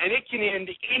end, and it can end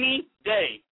any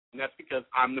day. And that's because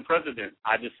I'm the president.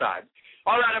 I decide.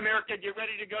 All right, America, get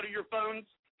ready to go to your phones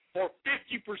for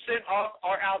 50% off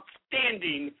our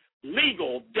outstanding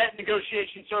legal debt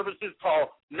negotiation services.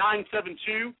 Call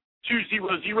 972-200-1187.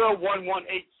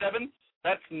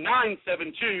 That's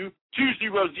 972-200-1187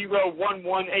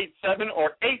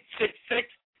 or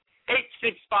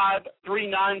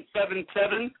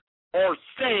 866-865-3977 or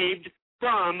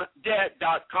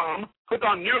savedfromdebt.com. Click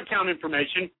on new account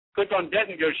information. Click on debt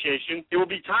negotiation. It will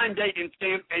be time, date, and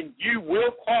stamp, and you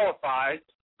will qualify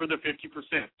for the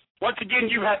 50%. Once again,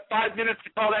 you have 5 minutes to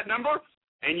call that number,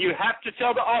 and you have to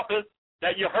tell the office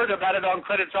that you heard about it on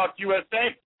Credit Talk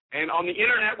USA. And on the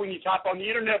Internet, when you type on the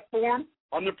Internet form,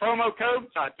 on the promo code,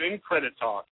 type in Credit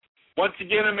Talk. Once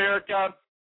again, America,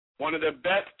 one of the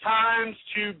best times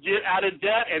to get out of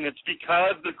debt, and it's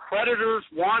because the creditors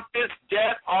want this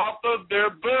debt off of their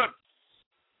books.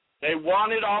 They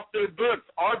want it off their books.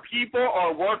 Our people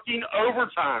are working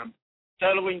overtime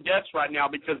settling debts right now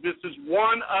because this is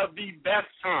one of the best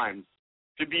times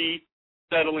to be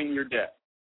settling your debt.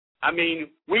 I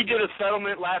mean, we did a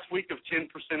settlement last week of 10%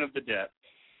 of the debt.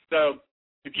 So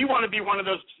if you want to be one of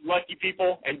those lucky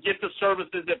people and get the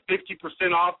services at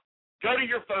 50% off, go to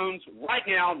your phones right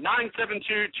now,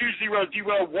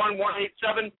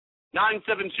 972-200-1187,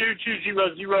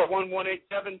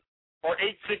 972-200-1187, or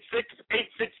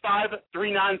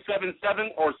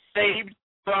 866-865-3977, or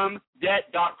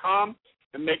savedfromdebt.com,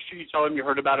 and make sure you tell them you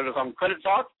heard about it on Credit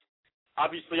Talk.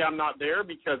 Obviously, I'm not there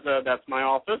because that's my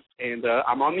office, and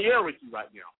I'm on the air with you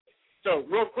right now. So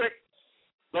real quick,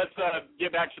 let's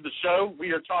get back to the show.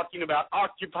 We are talking about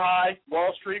Occupy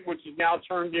Wall Street, which is now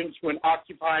turned into an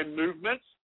Occupy movement.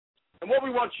 And what we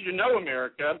want you to know,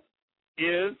 America,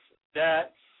 is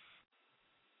that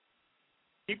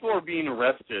people are being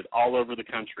arrested all over the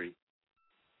country.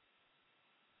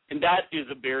 And that is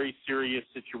a very serious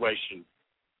situation.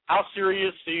 How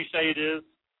serious do you say it is?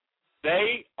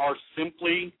 They are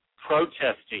simply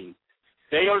protesting.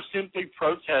 They are simply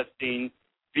protesting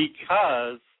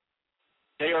because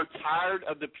they are tired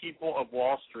of the people of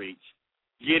Wall Street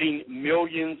getting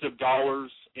millions of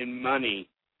dollars in money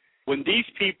when these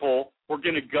people were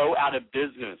going to go out of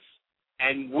business.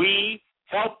 And we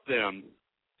helped them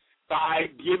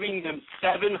by giving them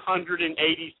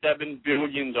 $787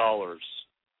 billion.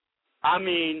 I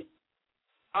mean,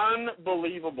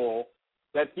 unbelievable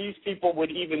that these people would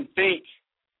even think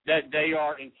that they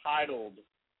are entitled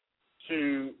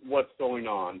to what's going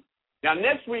on. Now,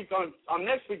 next week on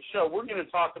next week's show, we're going to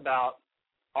talk about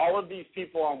all of these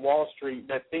people on Wall Street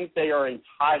that think they are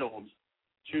entitled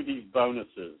to these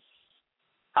bonuses.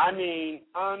 I mean,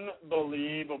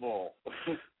 unbelievable.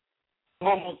 I'm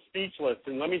almost speechless.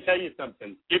 And let me tell you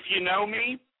something. If you know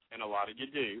me, and a lot of you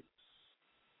do,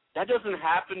 that doesn't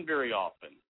happen very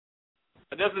often.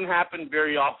 It doesn't happen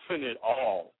very often at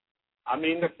all. I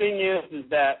mean, the thing is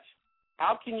that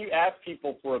how can you ask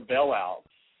people for a bailout,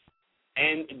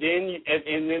 and then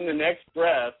the next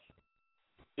breath,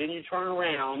 then you turn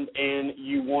around and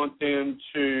you want them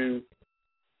to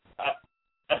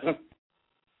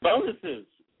bonuses.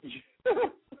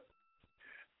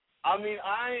 I mean,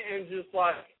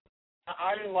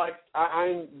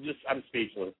 I'm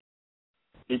speechless.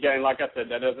 Okay, like I said,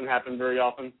 that doesn't happen very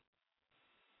often.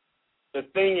 The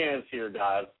thing is here,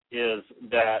 guys, is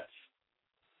that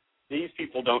these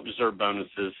people don't deserve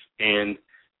bonuses. And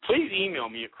please email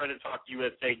me at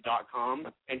credittalkusa.com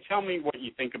and tell me what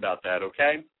you think about that,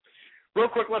 okay? Real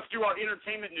quick, let's do our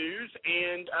entertainment news.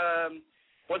 And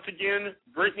once again,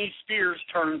 Britney Spears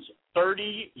turns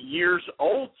 30 years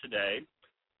old today.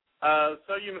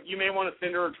 So you may want to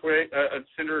send her a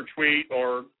tweet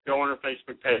or go on her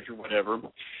Facebook page or whatever.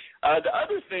 The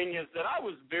other thing is that I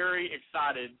was very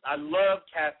excited. I love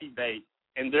Kathy Bates,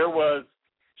 and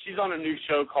she's on a new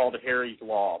show called Harry's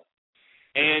Law.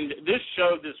 And this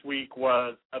show this week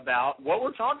was about what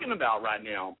we're talking about right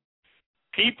now,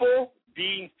 people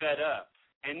being fed up.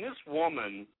 And this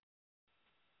woman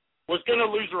was going to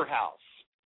lose her house.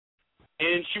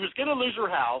 And she was going to lose her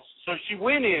house, so she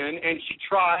went in and she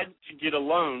tried to get a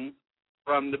loan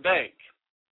from the bank.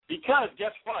 Because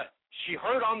guess what? She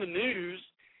heard on the news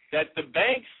that the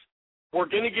banks were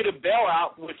going to get a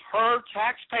bailout with her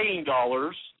tax-paying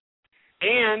dollars,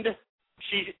 and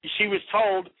she was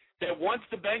told that once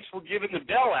the banks were given the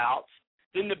bailout,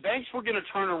 then the banks were going to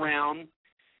turn around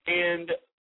and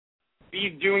be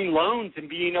doing loans and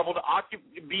being able to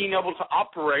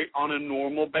operate on a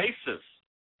normal basis.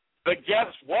 But guess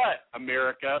what,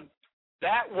 America?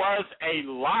 That was a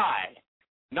lie.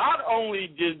 Not only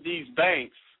did these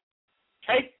banks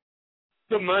take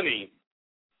the money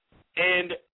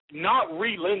and not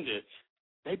relend it.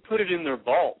 They put it in their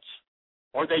vault,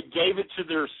 or they gave it to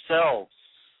themselves.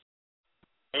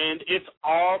 And it's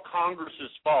all Congress's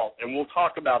fault, and we'll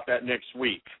talk about that next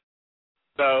week.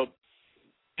 So,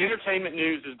 entertainment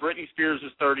news is Britney Spears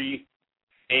is 30,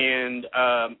 and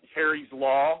Harry's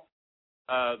Law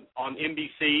on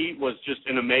NBC was just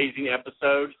an amazing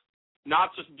episode.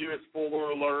 Not just to do it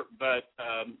spoiler alert, but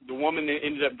the woman that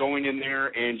ended up going in there,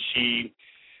 and she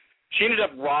ended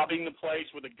up robbing the place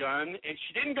with a gun, and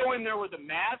she didn't go in there with a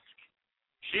mask.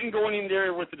 She didn't go in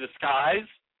there with a disguise.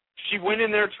 She went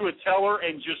in there to a teller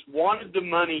and just wanted the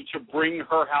money to bring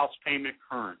her house payment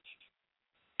current.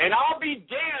 And I'll be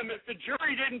damned if the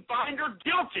jury didn't find her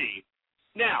guilty.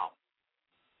 Now,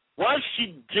 was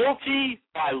she guilty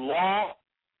by law?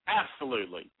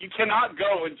 Absolutely. You cannot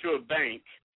go into a bank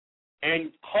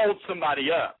and hold somebody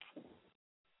up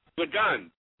with a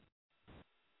gun.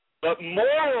 But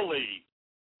morally,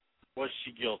 was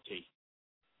she guilty?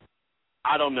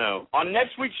 I don't know. On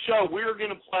next week's show, we're going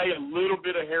to play a little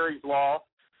bit of Harry's Law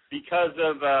because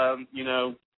of,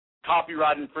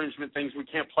 copyright infringement things. We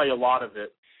can't play a lot of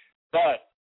it, but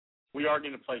we are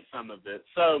going to play some of it.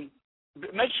 So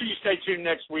make sure you stay tuned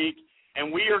next week,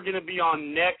 and we are going to be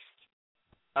on next,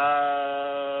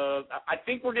 I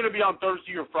think we're going to be on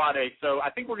Thursday or Friday, so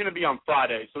I think we're going to be on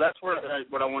Friday. So that's what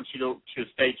I want you to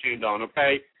stay tuned on,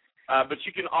 okay? But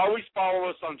you can always follow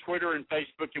us on Twitter and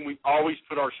Facebook, and we always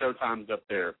put our show times up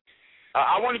there.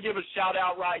 I want to give a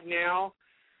shout-out right now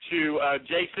to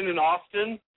Jason in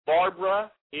Austin,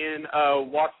 Barbara in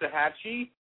Waxahachie,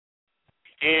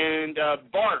 and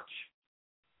Bart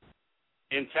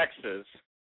in Texas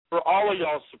for all of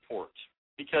y'all's support,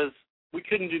 because we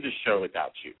couldn't do this show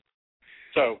without you.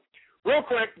 So, real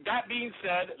quick, that being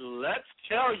said, let's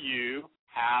tell you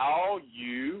how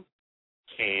you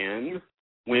can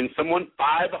win someone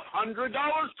 $500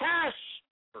 cash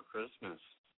for Christmas.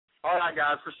 All right,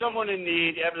 guys, for someone in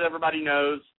need, as everybody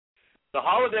knows, the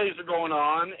holidays are going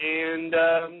on,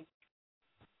 and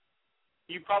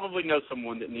you probably know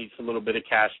someone that needs a little bit of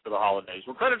cash for the holidays.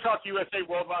 Well, Credit Talk USA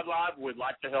Worldwide Live would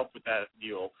like to help with that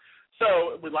deal.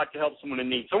 So we'd like to help someone in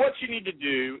need. So what you need to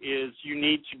do is you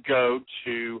need to go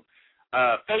to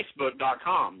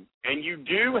Facebook.com, and you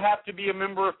do have to be a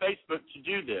member of Facebook to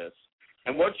do this.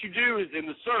 And what you do is in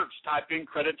the search, type in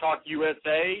Credit Talk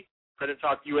USA, Credit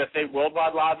Talk USA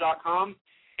Worldwide Live.com,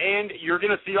 and you're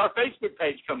going to see our Facebook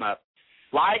page come up.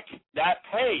 Like that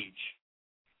page.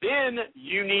 Then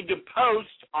you need to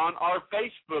post on our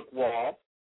Facebook wall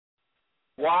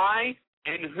why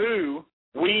and who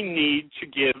we need to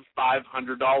give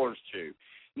 $500 to.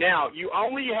 Now, you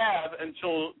only have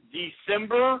until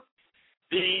December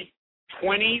the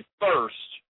 21st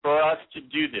for us to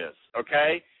do this,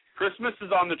 okay? Christmas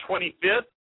is on the 25th.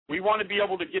 We want to be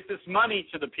able to get this money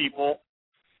to the people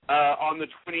on the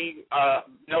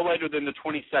no later than the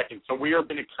 22nd. So we are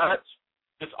going to cut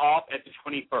this off at the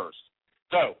 21st.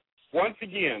 So, once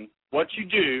again, what you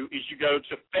do is you go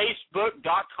to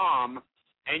Facebook.com,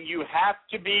 and you have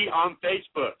to be on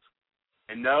Facebook.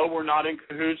 And no, we're not in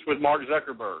cahoots with Mark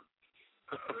Zuckerberg.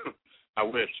 I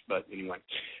wish, but anyway.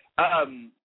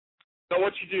 So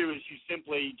what you do is you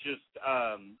simply just,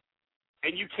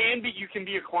 and you can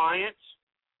be a client,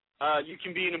 you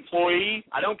can be an employee.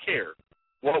 I don't care.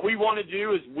 What we want to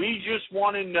do is we just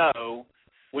want to know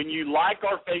when you like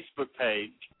our Facebook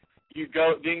page. You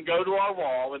go to our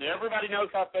wall, and everybody knows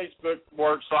how Facebook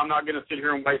works, so I'm not going to sit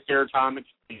here and waste their time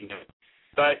explaining it.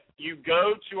 But you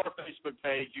go to our Facebook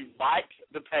page, you like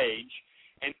the page,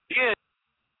 and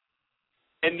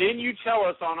then you tell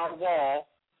us on our wall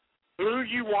who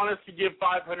you want us to give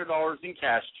 $500 in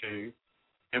cash to,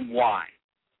 and why.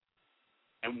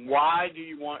 And why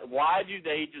do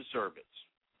they deserve it?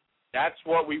 That's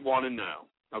what we want to know,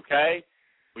 okay?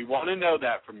 We want to know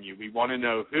that from you. We want to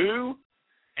know who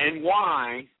and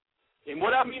why. And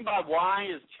what I mean by why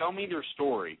is tell me their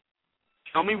story.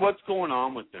 Tell me what's going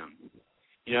on with them.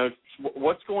 You know,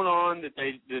 what's going on that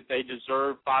they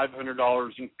deserve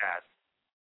 $500 in cash?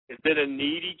 Is it a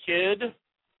needy kid?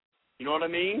 You know what I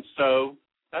mean? So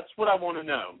that's what I want to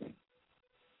know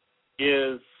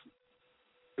is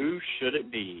who should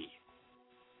it be?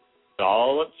 It's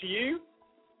all up to you.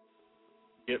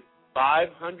 Get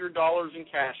 $500 in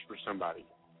cash for somebody.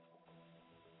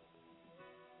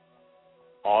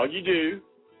 All you do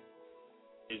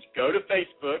is go to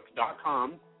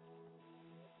Facebook.com,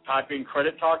 type in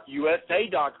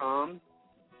CreditTalkUSA.com,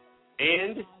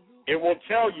 and it will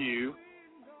tell you,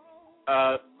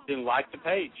 then like the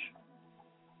page.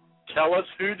 Tell us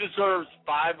who deserves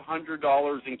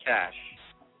 $500 in cash.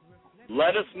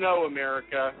 Let us know,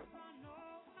 America.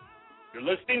 You're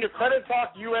listening to Credit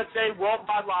Talk USA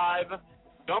Worldwide Live.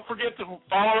 Don't forget to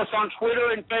follow us on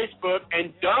Twitter and Facebook,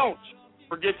 and don't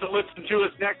forget to listen to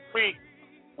us next week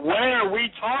where we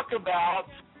talk about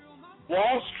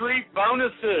Wall Street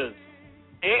bonuses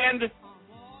and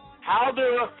how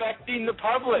they're affecting the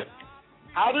public.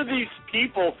 How do these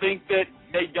people think that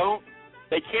they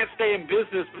can't stay in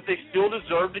business, but they still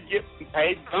deserve to get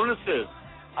paid bonuses?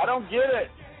 I don't get it.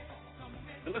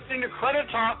 You're listening to Credit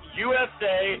Talk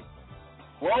USA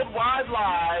Worldwide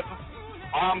Live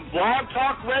on Blog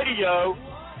Talk Radio.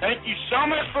 Thank you so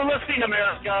much for listening,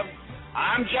 America.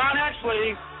 I'm John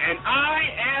Ashley, and I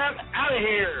am out of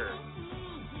here.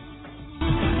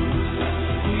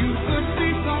 You could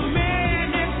see so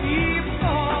many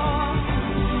people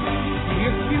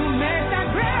if you made that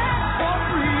grab for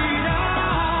freedom.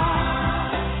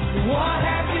 What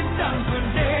have you done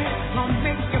today? Gonna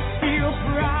make you feel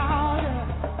proud.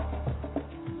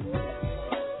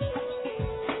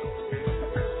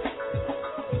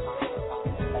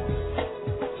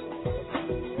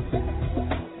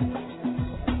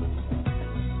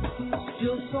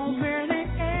 Still so many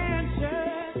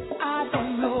answers I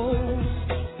don't know.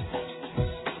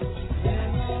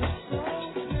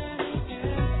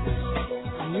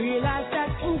 Realize that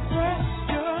true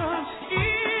question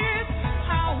is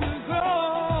how we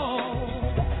grow.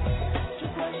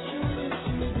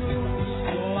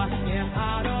 So I step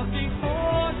out of the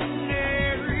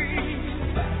ordinary.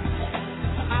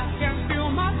 I can feel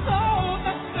my soul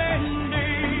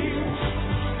ascending.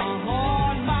 I'm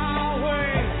on my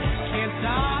way. Can't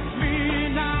stop me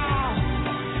now.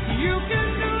 You can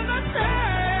do the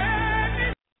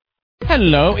same.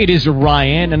 Hello, it is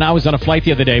Ryan, and I was on a flight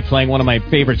the other day playing one of my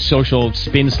favorite social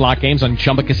spin slot games on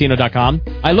ChumbaCasino.com.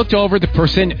 I looked over at the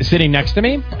person sitting next to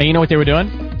me, and you know what they were doing?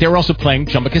 They were also playing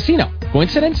Chumba Casino.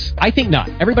 Coincidence? I think not.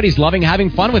 Everybody's loving having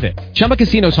fun with it. Chumba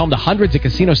Casino is home to hundreds of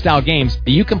casino-style games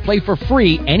that you can play for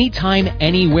free anytime,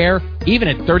 anywhere, even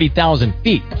at 30,000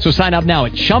 feet. So sign up now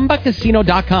at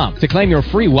ChumbaCasino.com to claim your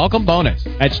free welcome bonus.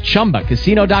 That's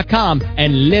ChumbaCasino.com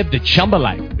and live the Chumba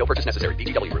life. No purchase necessary.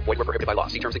 VGW Group. Void where prohibited by law.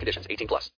 See terms and conditions. 18+.